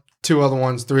one, 2 other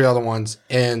ones, 3 other ones,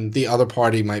 and the other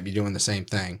party might be doing the same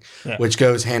thing, which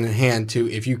goes hand in hand to,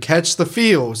 if you catch the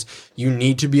feels, you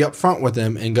need to be upfront with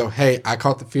them and go, hey, I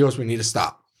caught the feels, we need to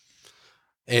stop.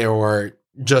 Or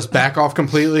just back off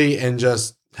completely and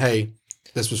just, hey,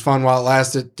 this was fun while it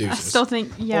lasted. Deuces. I still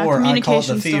think, or I caught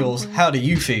the feels, how do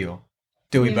you feel?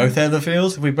 Do we both have the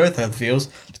feels? If we both have the feels,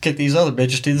 let's kick these other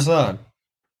bitches to the side.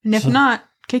 And if not,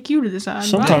 kick you to the side.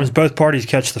 Sometimes both parties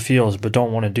catch the feels but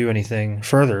don't want to do anything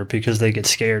further because they get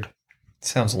scared.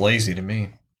 Sounds lazy to me.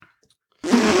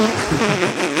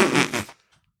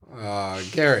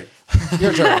 Garrett,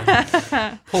 your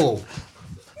turn. Pull.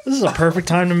 This is a perfect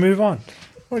time to move on.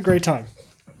 What a great time.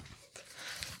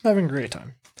 I'm having a great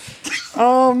time.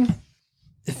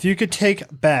 If you could take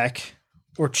back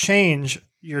or change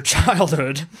your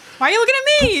childhood, why are you looking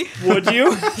at me? Would you?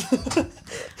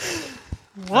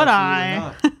 Would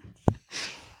I?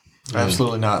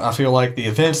 Absolutely not. I feel like the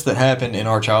events that happened in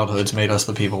our childhoods made us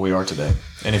the people we are today.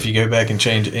 And if you go back and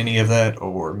change any of that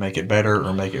or make it better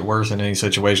or make it worse in any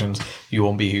situations, you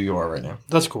won't be who you are right now.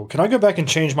 That's cool. Can I go back and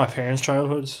change my parents'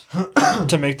 childhoods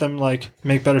to make them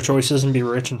make better choices and be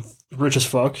rich as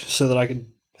fuck so that I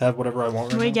can have whatever I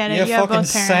want right now? We get it. Yeah, you have fucking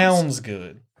both parents. sounds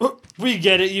good. We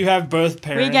get it. You have both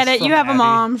parents. We get it. You have Abby. a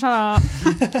mom. Shut up.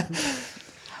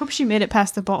 Hope she made it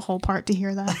past the butthole part to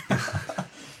hear that.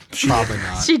 Probably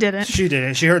not. She didn't. She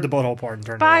didn't. She heard the butthole part and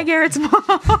turned Bye, it off. Garrett's mom.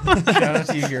 Shout out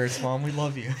to you, Garrett's mom. We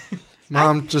love you.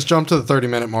 Mom, just jump to the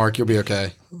 30-minute mark. You'll be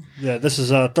okay. Yeah, this is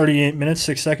 38 minutes,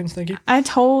 6 seconds. Thank you. I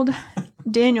told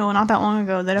Daniel not that long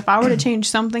ago that if I were to change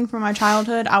something from my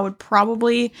childhood, I would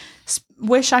probably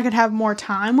wish I could have more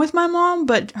time with my mom,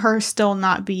 but her still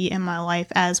not be in my life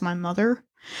as my mother.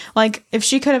 Like, if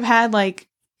she could have had,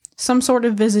 some sort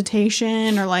of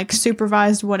visitation or,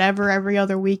 supervised whatever every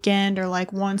other weekend or,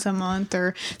 once a month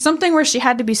or something where she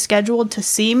had to be scheduled to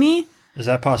see me. Is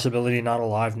that possibility not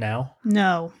alive now?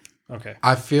 No. Okay.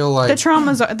 I feel like... The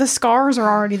traumas, the scars are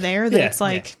already there. That it's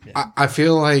like... Yeah. I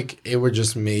feel like it would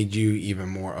just made you even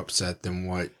more upset than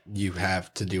what you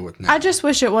have to deal with now. I just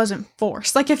wish it wasn't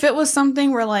forced. Like, if it was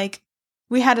something where,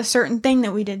 we had a certain thing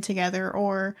that we did together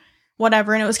or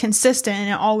whatever, and it was consistent and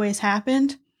it always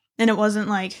happened, and it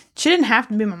wasn't she didn't have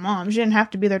to be my mom. She didn't have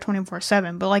to be there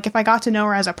 24/7. But, if I got to know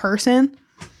her as a person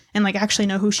and, actually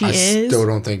know who she is... I still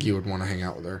don't think you would want to hang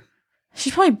out with her.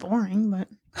 She's probably boring, but...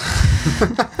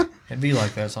 It'd be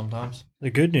like that sometimes. The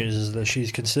good news is that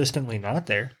she's consistently not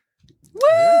there. Woo!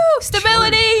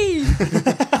 Stability!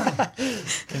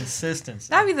 Consistency.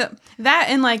 That'd be that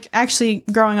and actually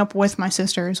growing up with my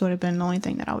sisters would have been the only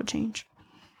thing that I would change.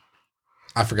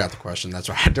 I forgot the question. That's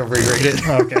why I had to reread it.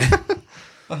 Okay.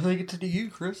 I think it's to you,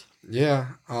 Chris. Yeah.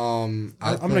 I'm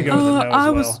going to go with a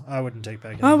no as well. I wouldn't take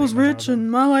back anything. I was rich and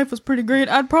my life was pretty great.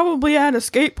 I'd probably add a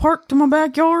skate park to my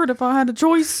backyard if I had a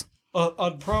choice.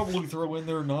 I'd probably throw in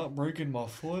there not breaking my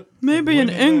foot. Maybe an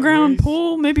in-ground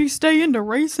pool. Maybe stay into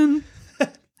racing.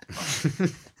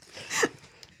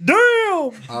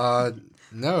 Damn!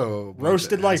 No.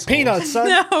 Roasted like peanuts, son.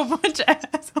 No, bunch of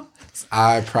assholes.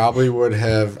 I'd probably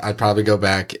go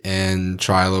back and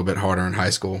try a little bit harder in high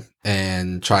school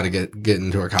and try to get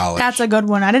into a college. That's a good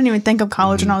one. I didn't even think of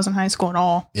college when I was in high school at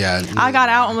all. Yeah. I got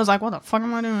out and was like, what the fuck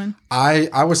am I doing?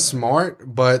 I was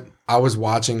smart, but I was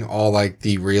watching all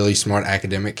the really smart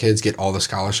academic kids get all the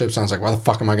scholarships. And I was like, why the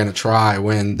fuck am I going to try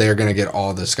when they're going to get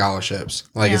all the scholarships?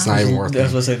 It's not even worth it. I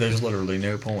was going to say, there's literally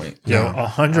no point. Yo,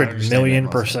 100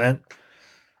 million%.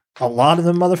 A lot of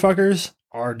them motherfuckers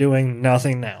are doing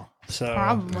nothing now. So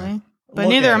Probably. But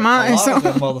neither am I. A lot of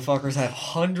them motherfuckers have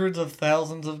hundreds of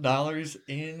thousands of dollars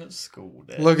in school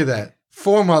debt. Look at that.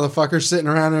 4 motherfuckers sitting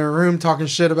around in a room talking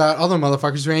shit about other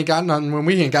motherfuckers who ain't got nothing when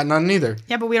we ain't got nothing either.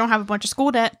 Yeah, but we don't have a bunch of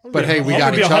school debt. But hey, we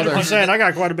got each other. I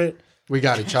got quite a bit. We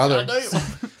got each other.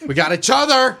 We got each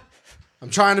other. I'm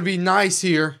trying to be nice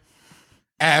here,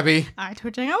 Abby. I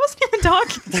twitching. I wasn't even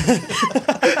talking.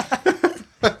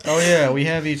 Oh yeah, we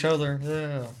have each other.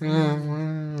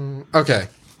 Yeah. Okay.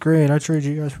 Great, I trade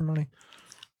you guys for money.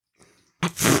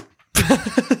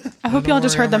 I hope y'all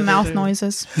just heard the mouth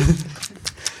noises.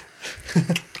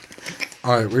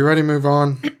 All right, we ready to move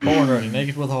on? Born ready,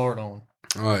 naked with a heart on.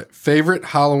 All right. Favorite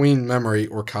Halloween memory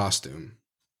or costume?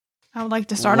 I would like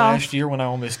to start Last off. year when I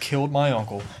almost killed my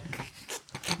uncle.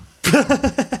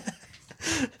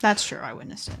 That's true. I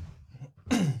witnessed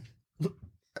it.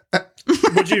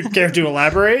 Would you care to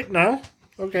elaborate? No?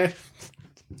 Okay.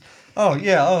 Oh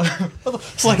yeah.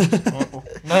 It's like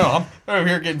no, I'm over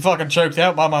here getting fucking choked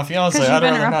out by my fiance. Because you've I'd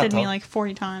rather not interrupted me talk. like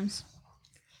 40 times.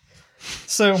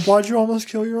 So Why'd you almost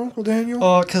kill your Uncle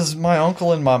Daniel? because my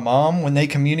uncle and my mom, when they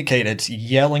communicate, it's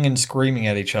yelling and screaming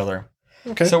at each other.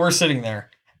 Okay. So we're sitting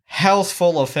there, house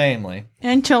full of family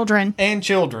And children. and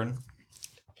children,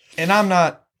 and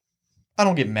I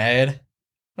don't get mad.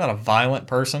 I'm not a violent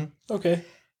person. Okay.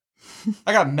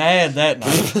 I got mad that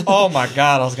night. Oh my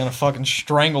god, I was gonna fucking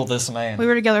strangle this man. We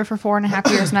were together for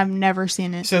 4.5 years and I've never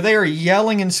seen it. So they are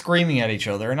yelling and screaming at each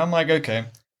other, and I'm like, okay,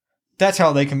 that's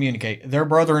how they communicate. They're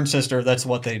brother and sister, that's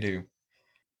what they do.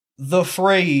 The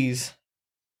phrase,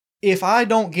 if I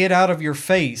don't get out of your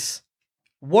face,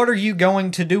 what are you going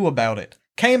to do about it?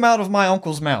 Came out of my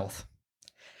uncle's mouth.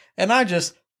 And I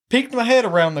just peeked my head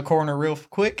around the corner real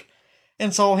quick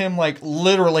and saw him like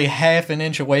literally half an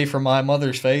inch away from my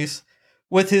mother's face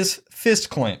with his fist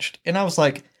clenched. And I was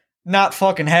like, not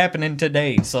fucking happening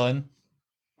today, son.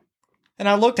 And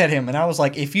I looked at him and I was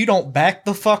like, if you don't back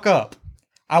the fuck up,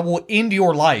 I will end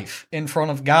your life in front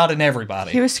of God and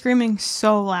everybody. He was screaming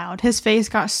so loud. His face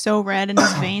got so red and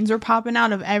his veins were popping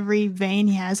out of every vein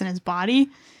he has in his body.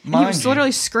 And he was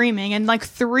literally screaming, and like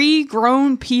 3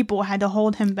 grown people had to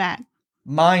hold him back.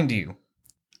 Mind you,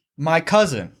 my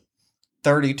cousin,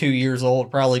 32 years old,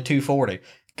 probably 240,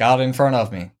 got in front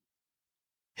of me.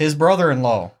 His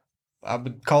brother-in-law, I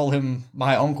would call him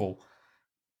my uncle,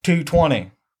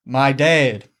 220. My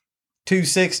dad,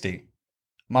 260.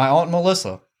 My Aunt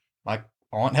Melissa, my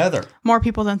Aunt Heather. More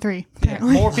people than 3,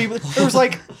 apparently. More people. There was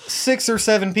like 6 or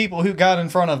 7 people who got in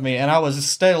front of me, and I was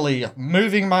steadily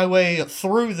moving my way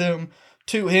through them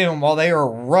to him while they were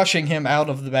rushing him out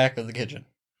of the back of the kitchen.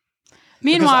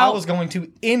 Because I Meanwhile, was going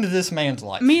to end this man's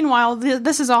life.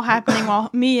 this is all happening while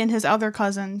me and his other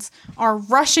cousins are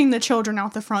rushing the children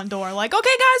out the front door. Like, okay,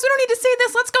 guys, we don't need to see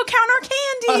this. Let's go count our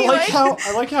candy.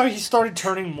 I like how he started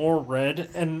turning more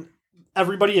red and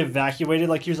everybody evacuated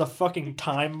like he was a fucking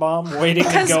time bomb waiting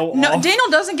to go off. Daniel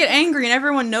doesn't get angry, and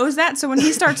everyone knows that. So when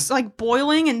he starts like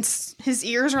boiling and his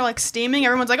ears are like steaming,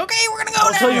 everyone's like, "Okay, we're gonna go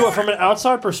I'll now." tell you what, from an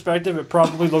outside perspective, it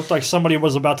probably looked like somebody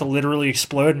was about to literally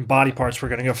explode and body parts were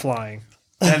going to go flying.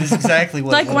 That is exactly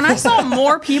what Like it when I was. saw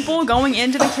more people going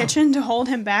into the kitchen to hold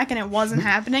him back, and it wasn't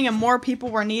happening, and more people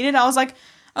were needed, I was like,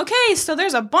 "Okay, so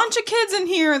there's a bunch of kids in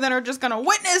here that are just gonna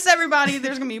witness everybody.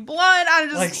 There's gonna be blood."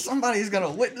 Like somebody's gonna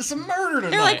witness a murder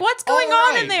tonight. They're like, "What's going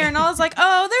on in there?" And I was like,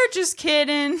 "Oh, they're just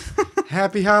kidding."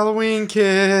 Happy Halloween,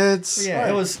 kids. Yeah,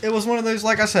 it was one of those.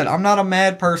 Like I said, I'm not a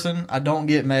mad person. I don't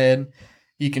get mad.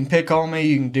 You can pick on me.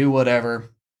 You can do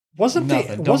whatever. Wasn't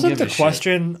Nothing. Don't wasn't give the a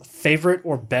question favorite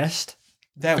or best?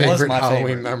 That was Favorite my Halloween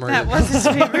favorite. memory. That was his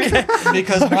favorite.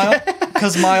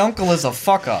 because my uncle is a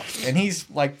fuck up, and he's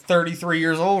like 33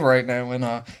 years old right now,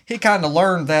 and he kind of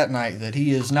learned that night that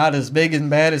he is not as big and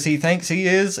bad as he thinks he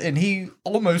is, and he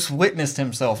almost witnessed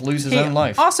himself lose his He own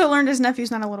life. also learned his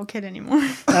nephew's not a little kid anymore.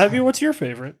 Abby, what's your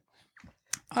favorite?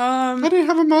 I didn't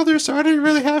have a mother, so I didn't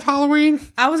really have Halloween.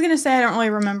 I was gonna say I don't really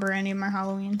remember any of my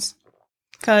Halloweens,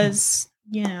 because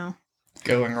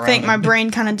Going around, I think my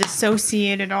brain kind of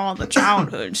dissociated all the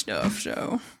childhood stuff.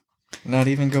 So, not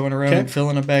even going around Okay. and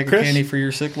filling a bag Chris? of candy for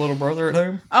your sick little brother at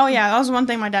home. oh yeah, that was one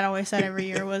thing my dad always said every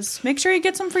year was make sure you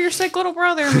get some for your sick little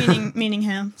brother, meaning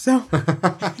him. So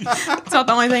it's not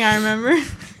the only thing I remember.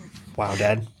 Wow,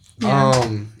 Dad.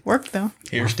 Yeah. Worked though.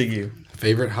 Here's to you.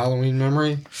 Favorite Halloween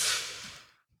memory?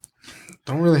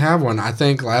 Don't really have one. I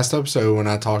think last episode when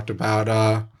I talked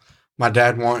about my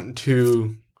dad wanting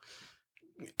to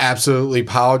absolutely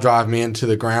pile drive me into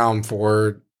the ground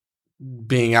for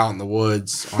being out in the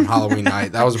woods on Halloween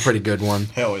night. That was a pretty good one.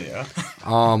 Hell yeah.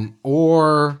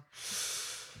 Or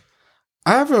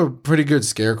I have a pretty good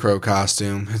scarecrow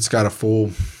costume. It's got a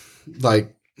full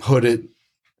like hooded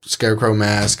scarecrow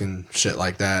mask and shit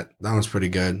like that. That one's pretty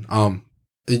good.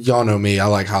 y'all know me. I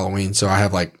like Halloween, so I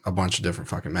have like a bunch of different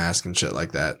fucking masks and shit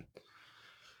like that.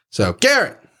 So,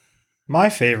 Garrett. My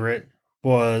favorite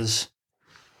was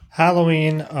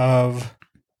Halloween of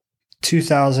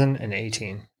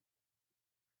 2018.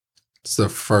 It's the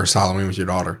first Halloween with your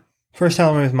daughter. First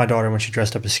Halloween with my daughter when she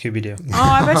dressed up as Scooby-Doo. Oh,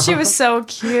 I bet she was so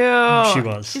cute. She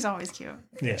was. She's always cute.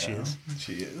 Yeah, she is.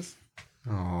 She is.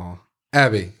 Oh,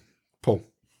 Abby, pull.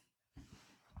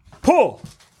 Pull!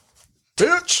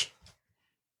 Bitch.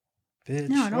 Bitch.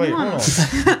 No, I don't Wait, want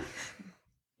hold on.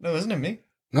 No, isn't it me?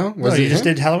 No? No, you just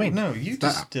did Halloween. No, you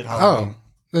just did Oh, Halloween.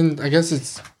 then I guess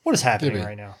it's... What is happening Maybe.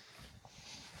 right now?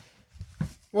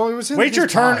 Well, it was in Wait his your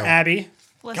turn, pile. Abby.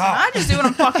 Listen, I just do what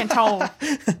I'm fucking told.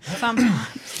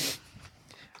 Sometimes.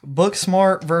 Book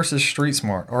smart versus street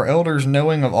smart. Are elders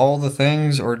knowing of all the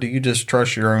things, or do you just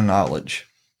trust your own knowledge?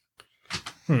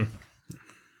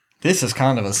 This is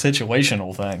kind of a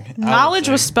situational thing. Knowledge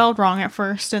was spelled wrong at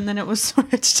first, and then it was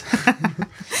switched.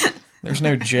 There's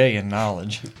no J in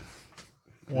knowledge.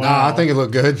 Nah, I think it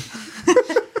looked good.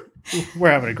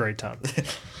 We're having a great time.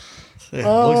 It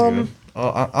looks good.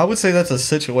 I would say that's a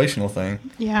situational thing.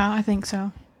 Yeah, I think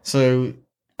so. So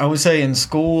I would say in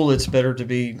school, it's better to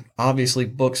be obviously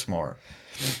book smart.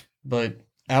 But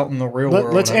out in the real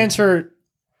world... Let's answer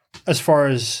as far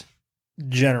as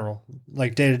general,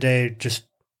 like day to day, just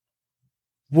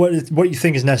what you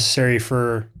think is necessary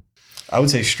for... I would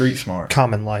say street smart.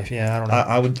 Common life, yeah, I don't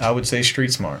know. I would say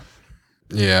street smart.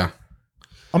 Yeah.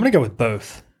 I'm going to go with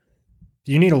both.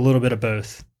 You need a little bit of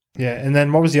both. Yeah, and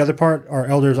then what was the other part? Are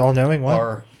elders all knowing? What?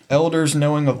 Are elders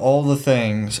knowing of all the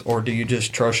things, or do you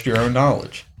just trust your own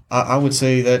knowledge? I would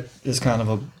say that is kind of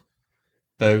a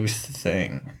both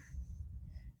thing.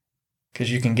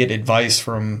 Because you can get advice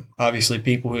from, obviously,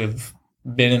 people who have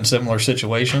been in similar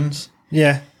situations.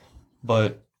 Yeah.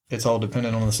 But it's all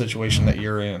dependent on the situation that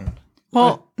you're in.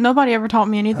 Well, nobody ever taught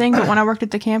me anything, but when I worked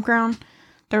at the campground,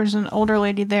 there was an older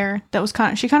lady there that was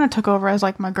she kind of took over as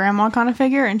like my grandma kind of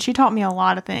figure, and she taught me a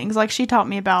lot of things. Like she taught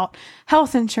me about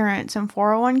health insurance and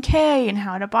 401k and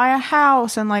how to buy a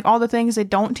house and like all the things they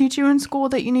don't teach you in school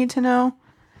that you need to know.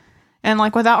 And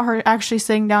like without her actually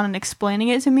sitting down and explaining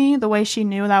it to me the way she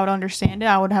knew that I would understand it,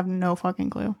 I would have no fucking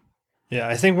clue. Yeah,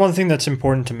 I think one thing that's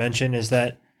important to mention is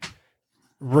that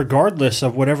regardless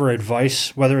of whatever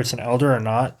advice, whether it's an elder or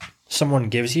not, someone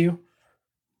gives you,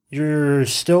 you're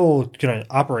still going to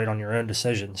operate on your own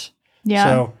decisions. Yeah.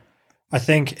 So I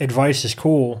think advice is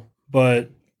cool, but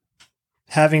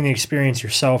having the experience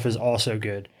yourself is also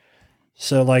good.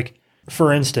 So like,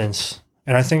 for instance,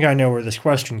 and I think I know where this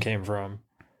question came from,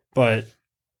 but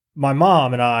my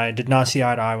mom and I did not see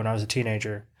eye to eye when I was a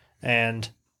teenager. And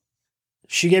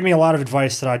she gave me a lot of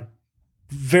advice that I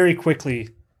very quickly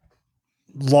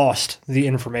lost the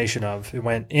information of. It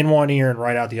went in one ear and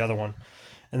right out the other one.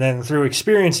 And then through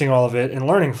experiencing all of it and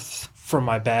learning from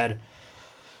my bad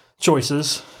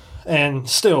choices, and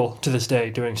still to this day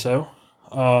doing so,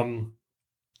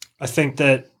 I think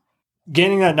that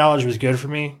gaining that knowledge was good for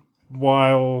me,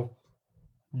 while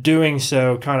doing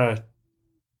so kind of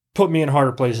put me in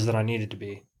harder places than I needed to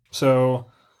be. So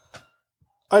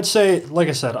I'd say, like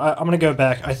I said, I'm going to go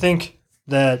back. I think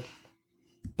that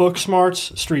book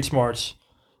smarts, street smarts,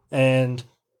 and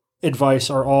advice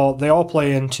they all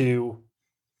play into,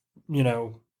 you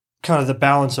know, kind of the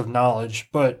balance of knowledge,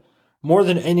 but more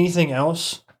than anything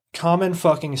else, common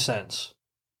fucking sense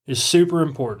is super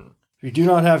important. If you do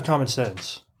not have common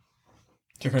sense,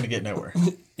 You're going to get nowhere.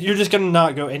 you're just going to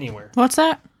not go anywhere. What's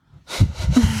that?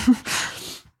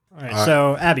 All right,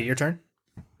 so Abby, your turn.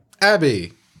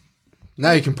 Abby,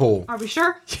 now you can pull. Are we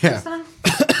sure? Yeah. This time?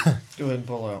 Go ahead and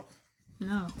pull out.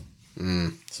 No.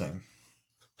 Same.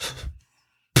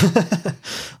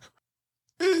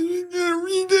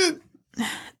 Read it.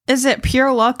 Is it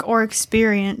pure luck or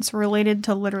experience related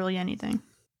to literally anything?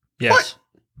 Yes. What?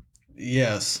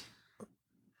 Yes.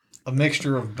 A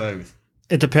mixture of both.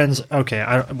 It depends.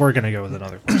 Okay, we're going to go with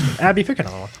another question. Abby, pick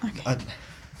another one.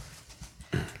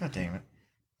 God damn it.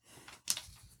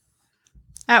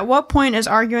 At what point is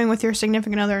arguing with your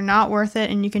significant other not worth it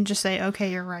and you can just say,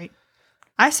 okay, you're right?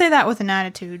 I say that with an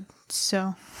attitude,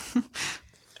 so.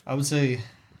 I would say...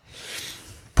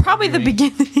 Probably the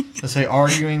beginning. Let's say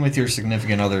arguing with your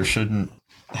significant other shouldn't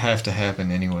have to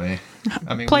happen anyway.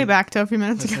 I mean, Play back to a few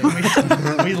minutes ago.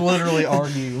 we literally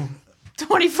argue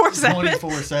 24/7.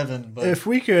 24/7. But If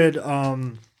we could,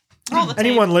 Roll the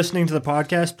anyone tape. listening to the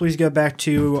podcast, please go back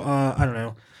to, I don't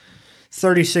know,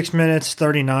 36 minutes,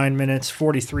 39 minutes,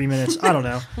 43 minutes. I don't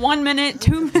know. 1 minute,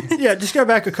 2 minutes. Yeah, just go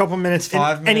back a couple minutes in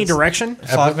 5 any minutes. direction.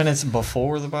 5 minutes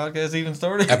before the podcast even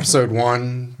started. Episode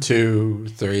 1, 2,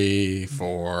 3,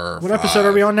 4. What episode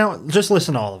are we on now? Just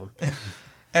listen to all of them.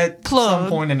 At some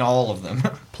point in all of them.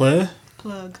 Plug.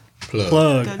 Plug.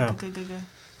 Plug. Go, Oh. go, go, go.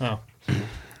 Oh.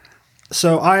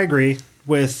 So I agree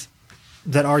with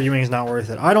that arguing is not worth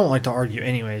it. I don't like to argue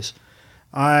anyways.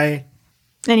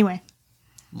 Anyway.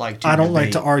 I don't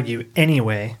like to argue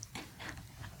anyway.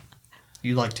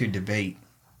 You like to debate.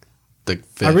 The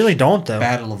fish. I really don't though.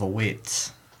 Battle of the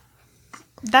wits.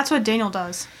 That's what Daniel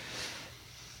does.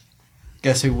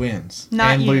 Guess who wins?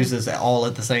 Not and you. loses all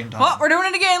at the same time. Oh, we're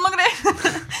doing it again. Look at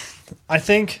it. I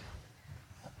think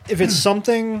if it's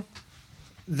something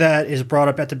that is brought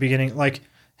up at the beginning, like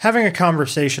having a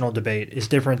conversational debate is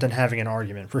different than having an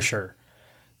argument, for sure.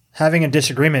 Having a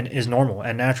disagreement is normal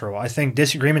and natural. I think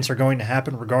disagreements are going to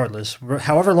happen regardless.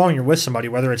 However long you're with somebody,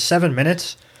 whether it's 7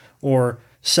 minutes or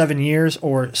 7 years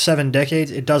or 7 decades,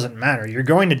 it doesn't matter. You're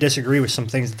going to disagree with some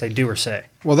things that they do or say.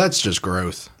 Well, that's just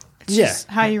growth. It's just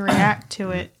how you react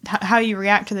to it. How you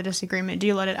react to the disagreement. Do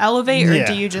you let it elevate or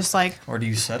do you just like... Or do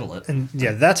you settle it? And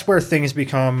yeah, that's where things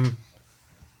become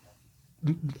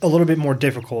a little bit more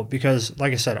difficult because,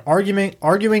 like I said,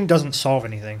 arguing doesn't solve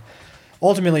anything.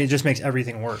 Ultimately, it just makes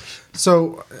everything worse.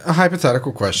 So, a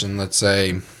hypothetical question. Let's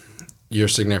say your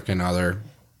significant other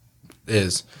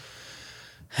is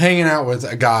hanging out with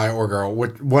a guy or girl,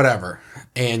 whatever,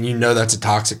 and you know that's a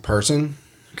toxic person.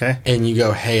 Okay. And you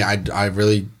go, hey, I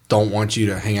really don't want you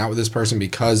to hang out with this person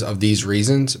because of these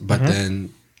reasons. But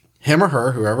then him or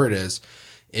her, whoever it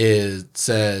is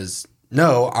says,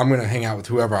 no, I'm going to hang out with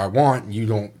whoever I want. You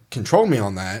don't control me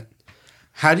on that.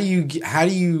 How do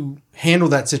you handle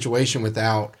that situation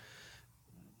without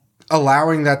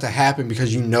allowing that to happen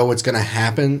because you know what's going to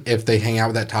happen if they hang out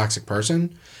with that toxic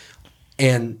person?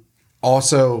 And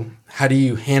also, how do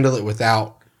you handle it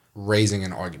without raising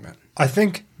an argument? I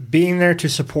think being there to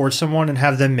support someone and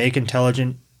have them make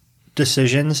intelligent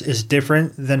decisions is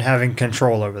different than having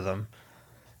control over them.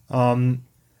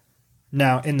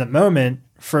 Now, in the moment,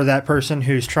 for that person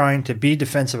who's trying to be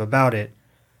defensive about it,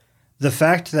 the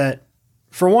fact that,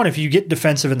 for one, if you get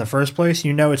defensive in the first place,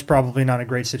 you know it's probably not a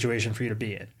great situation for you to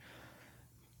be in.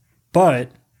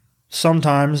 But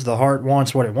sometimes the heart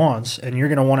wants what it wants, and you're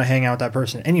going to want to hang out with that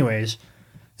person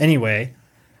anyway.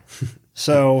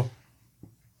 So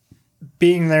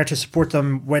being there to support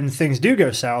them when things do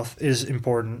go south is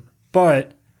important,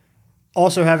 but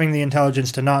also having the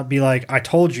intelligence to not be like, I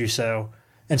told you so,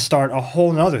 and start a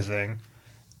whole nother thing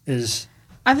is...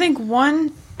 I think,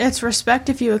 one, it's respect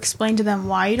if you explain to them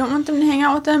why you don't want them to hang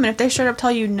out with them. And if they straight up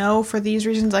tell you no for these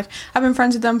reasons, like, I've been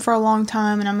friends with them for a long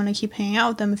time and I'm going to keep hanging out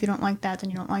with them. If you don't like that,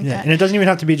 then you don't like that. And it doesn't even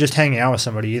have to be just hanging out with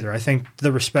somebody either. I think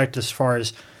the respect as far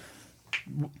as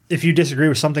if you disagree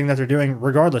with something that they're doing,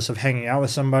 regardless of hanging out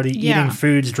with somebody, eating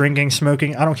foods, drinking,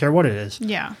 smoking, I don't care what it is.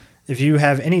 Yeah. If you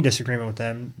have any disagreement with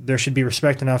them, there should be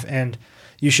respect enough, and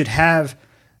you should have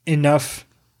enough,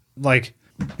 like,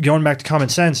 going back to common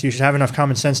sense, you should have enough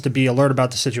common sense to be alert about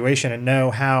the situation and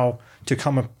know how to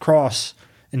come across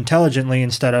intelligently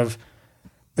instead of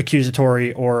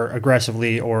accusatory or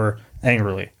aggressively or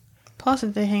angrily. Plus,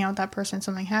 if they hang out with that person,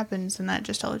 something happens, then that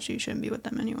just tells you shouldn't be with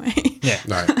them anyway. Yeah.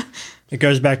 Right. It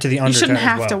goes back to the undertone. You shouldn't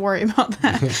have as well. to worry about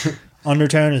that.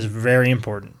 Undertone is very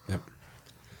important. Yep.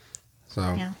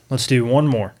 So, Yeah. Let's do one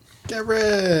more. get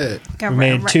rid. We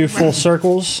made 2 full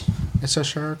circles. It's a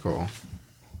circle.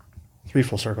 3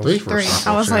 full circles. 3 full 3. circles,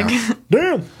 I was yeah. like,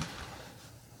 Damn!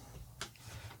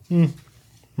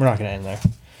 We're not going to end there.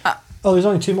 Oh, there's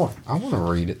only 2 more. I want to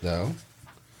read it, though.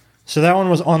 So that one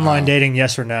was online dating,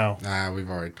 yes or no? Nah, we've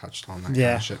already touched on that kind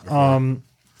Yeah. of shit before.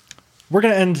 We're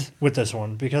going to end with this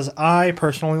one because I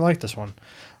personally like this one.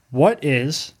 What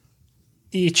is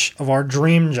each of our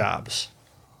dream jobs?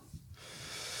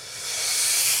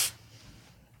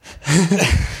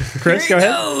 Chris, go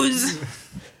ahead.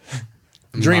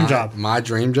 Dream job. My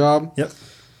dream job? Yep.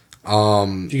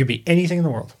 If you could be anything in the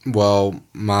world. Well,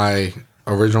 my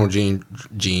original dream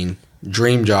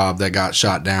job that got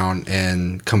shot down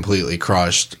and completely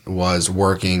crushed was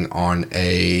working on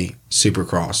a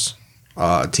Supercross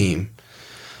team.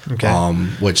 Okay.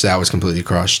 Which that was completely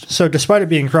crushed. So despite it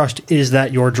being crushed, is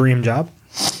that your dream job?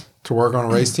 To work on a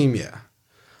race team, yeah.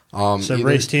 So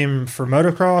race team for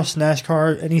motocross,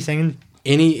 NASCAR, anything?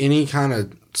 Any kind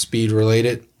of speed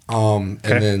related.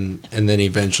 Okay. And then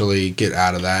eventually get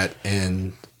out of that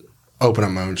and open up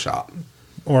my own shop.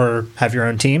 Or have your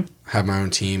own team? Have my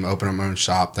own team, open up my own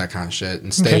shop, that kind of shit,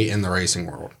 and stay in the racing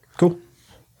world. Cool.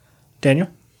 Daniel?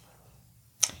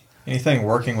 Anything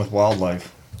working with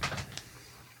wildlife.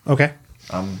 Okay.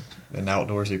 I'm an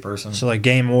outdoorsy person. So like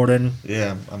game warden.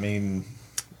 Yeah, I mean...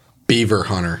 Beaver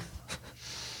hunter.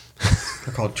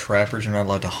 They're called trappers. You're not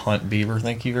allowed to hunt beaver.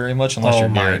 Thank you very much. Unless Oh you're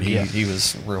my Garrett. God. He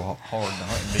was real hard to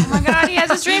hunt Oh beaver. my god, he has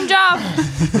his dream job.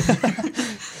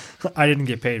 I didn't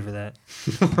get paid for that.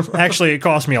 Actually, it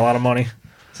cost me a lot of money.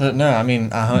 So no, I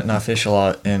mean I hunt and I fish a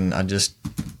lot, and I just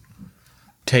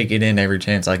take it in every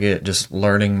chance I get. Just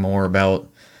learning more about,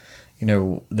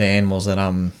 the animals that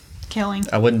I'm. Killing.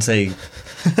 I wouldn't say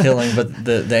killing, but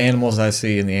the animals I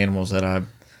see and the animals that I.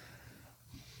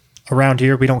 Around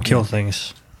here, we don't kill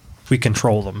things. We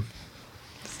control them.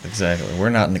 Exactly. We're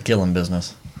not in the killing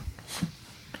business.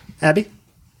 Abby?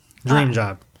 Dream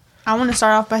job. I want to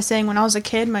start off by saying when I was a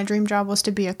kid, my dream job was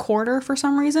to be a quarter for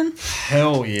some reason.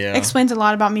 Hell yeah. Explains a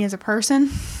lot about me as a person.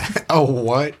 Oh,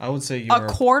 what? I would say you're A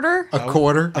quarter? A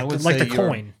quarter? I would Like say the you're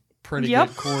coin. a pretty Yep.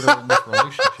 good quarter in this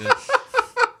relationship.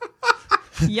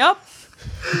 Yep.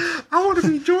 I want to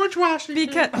be George Washington.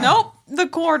 Because nope, the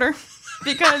quarter.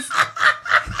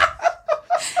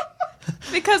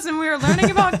 Because when we were learning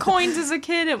about coins as a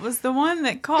kid, it was the one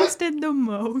that costed the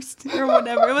most or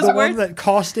whatever. It was The worth one that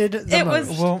costed the It was-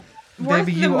 most. Well, Worth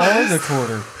baby, the you are most. the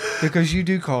quarter because you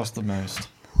do cost the most.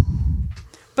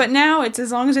 But now it's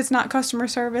as long as it's not customer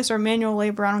service or manual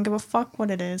labor, I don't give a fuck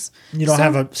what it is. You don't So-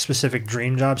 have a specific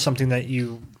dream job, something that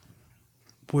you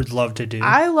would love to do?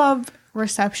 I love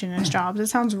receptionist jobs. It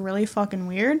sounds really fucking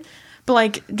weird, but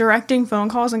like directing phone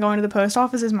calls and going to the post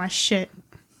office is my shit.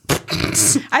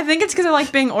 I think it's because I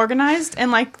like being organized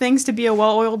and like things to be a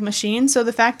well-oiled machine. So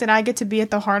the fact that I get to be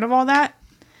at the heart of all that,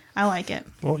 I like it.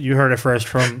 Well, you heard it first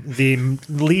from the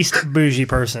least bougie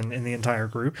person in the entire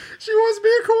group. She wants to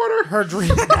be a quarter. Her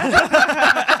dream,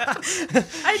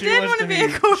 I did want to be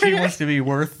a quarter. She wants to be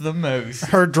worth the most.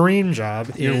 her dream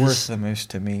job You're worth is the most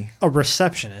to me. a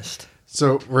receptionist.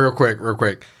 So, real quick.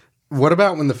 What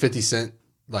about when the 50 cent,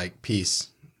 piece?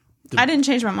 I didn't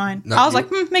change my mind. No, I was you-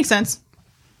 like, makes sense.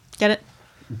 Get it?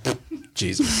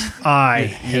 Jesus. I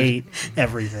hate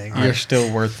everything. You're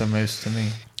still worth the most to me.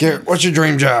 Garrett, what's your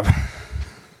dream job?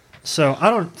 So I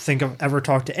don't think I've ever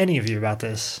talked to any of you about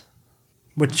this,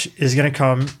 which is going to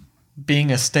come.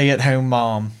 Being a stay-at-home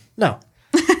mom. No,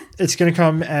 it's going to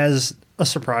come as a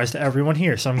surprise to everyone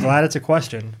here. So I'm glad it's a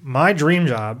question. My dream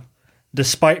job,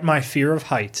 despite my fear of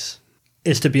heights,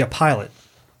 is to be a pilot.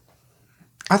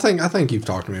 I think you've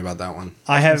talked to me about that one.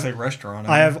 I It's a have restaurant.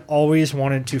 I have always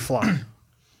wanted to fly.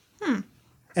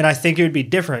 And I think it would be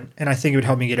different, and I think it would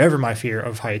help me get over my fear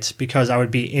of heights because I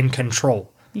would be in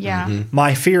control. Yeah.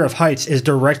 My fear of heights is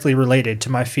directly related to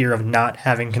my fear of not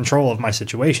having control of my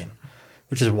situation,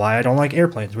 which is why I don't like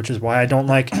airplanes, which is why I don't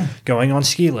like going on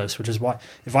ski lifts, which is why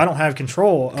if I don't have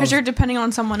control of... Because you're depending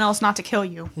on someone else not to kill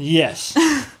you. Yes.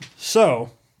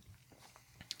 So,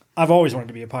 I've always wanted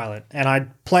to be a pilot, and I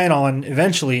plan on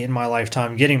eventually in my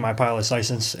lifetime getting my pilot's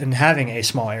license and having a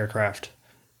small aircraft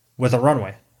with a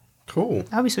runway. Cool.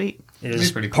 That'd be sweet. It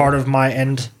is pretty cool. part of my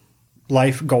end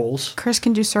life goals. Chris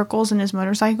can do circles in his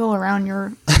motorcycle around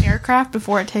your aircraft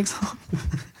before it takes off.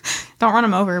 Don't run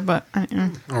him over, but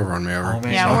I'll run me over. Oh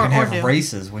man, Yeah, y'all or- can or have do.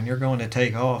 races when you're going to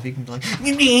take off. You can be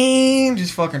like,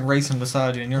 just fucking racing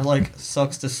beside you, and you're like,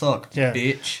 sucks to suck, Yeah.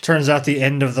 bitch. Turns out the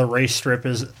end of the race strip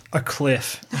is a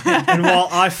cliff. And while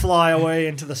I fly away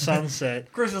into the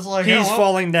sunset, Chris is like, he's "Yeah, well,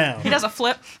 falling down. he does a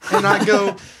flip. And I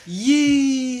go,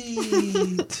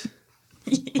 yeet.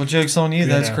 Well, joke's on you.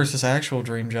 That's Yeah. Chris's actual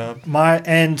dream job.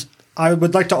 And I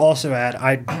would like to also add,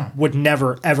 I would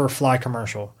never, ever fly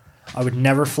commercial. I would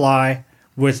never fly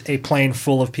with a plane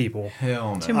full of people.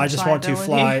 Hell no. Too I much just want to liability.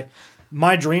 fly.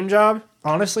 My dream job,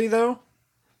 honestly, though,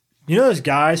 you know those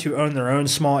guys who own their own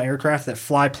small aircraft that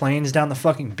fly planes down the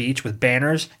fucking beach with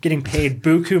banners, getting paid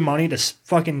buku money to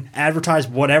fucking advertise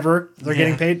whatever they're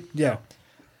getting paid? Yeah.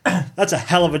 That's a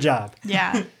hell of a job.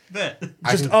 Yeah.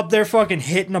 Just up there fucking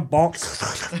hitting a bong,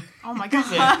 Oh my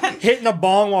god. hitting a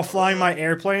bong while flying my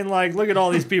airplane. Like, look at all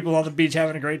these people on the beach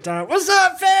having a great time. What's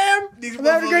up, fam? I'm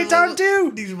having a great time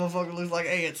too. These motherfuckers look like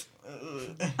ants.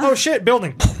 Oh shit,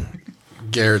 building.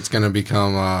 Garrett's going to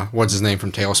become, what's his name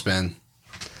from Tailspin?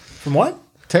 From what?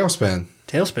 Tailspin.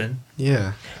 Tailspin.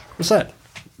 Yeah. What's that?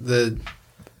 The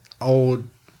old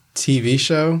TV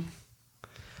show.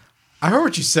 I heard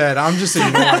what you said. I'm just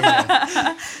ignoring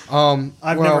it.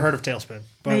 I've never heard of Tailspin.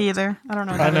 But Me either. I don't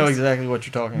know. What I that know is. exactly what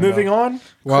you're talking moving about. on,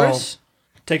 Well- Chris,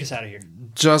 take us out of here.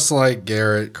 Just like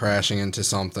Garrett crashing into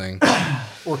something.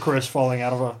 Or Chris falling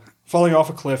off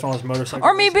a cliff on his motorcycle.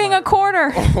 Or me being a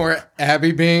quarter. Or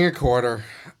Abby being a quarter.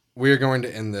 We are going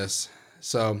to end this.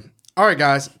 So, all right,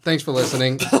 guys. Thanks for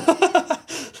listening.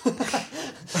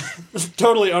 It's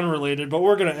totally unrelated, but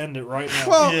we're gonna end it right now.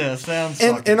 Well, Yeah, sounds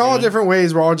in all different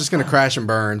ways, we're all just going to crash and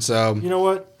burn. So, You know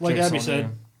what? Like Joke's Abby on said,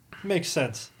 you. makes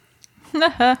sense.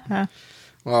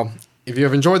 well, if you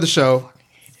have enjoyed the show,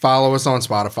 follow us on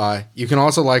Spotify. You can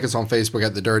also like us on Facebook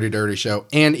at The Dirty Dirty Show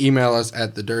and email us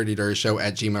at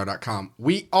thedirtydirtyshow@gmail.com.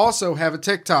 We also have a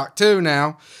TikTok too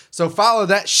now, so follow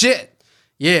that shit.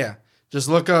 Yeah, just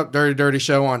look up Dirty Dirty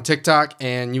Show on TikTok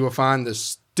and you will find the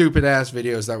stupid ass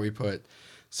videos that we put.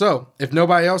 So, if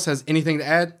nobody else has anything to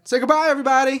add, say goodbye,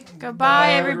 everybody.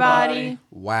 Goodbye, everybody.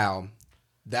 Wow,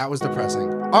 that was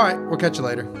depressing. All right, we'll catch you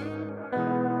later.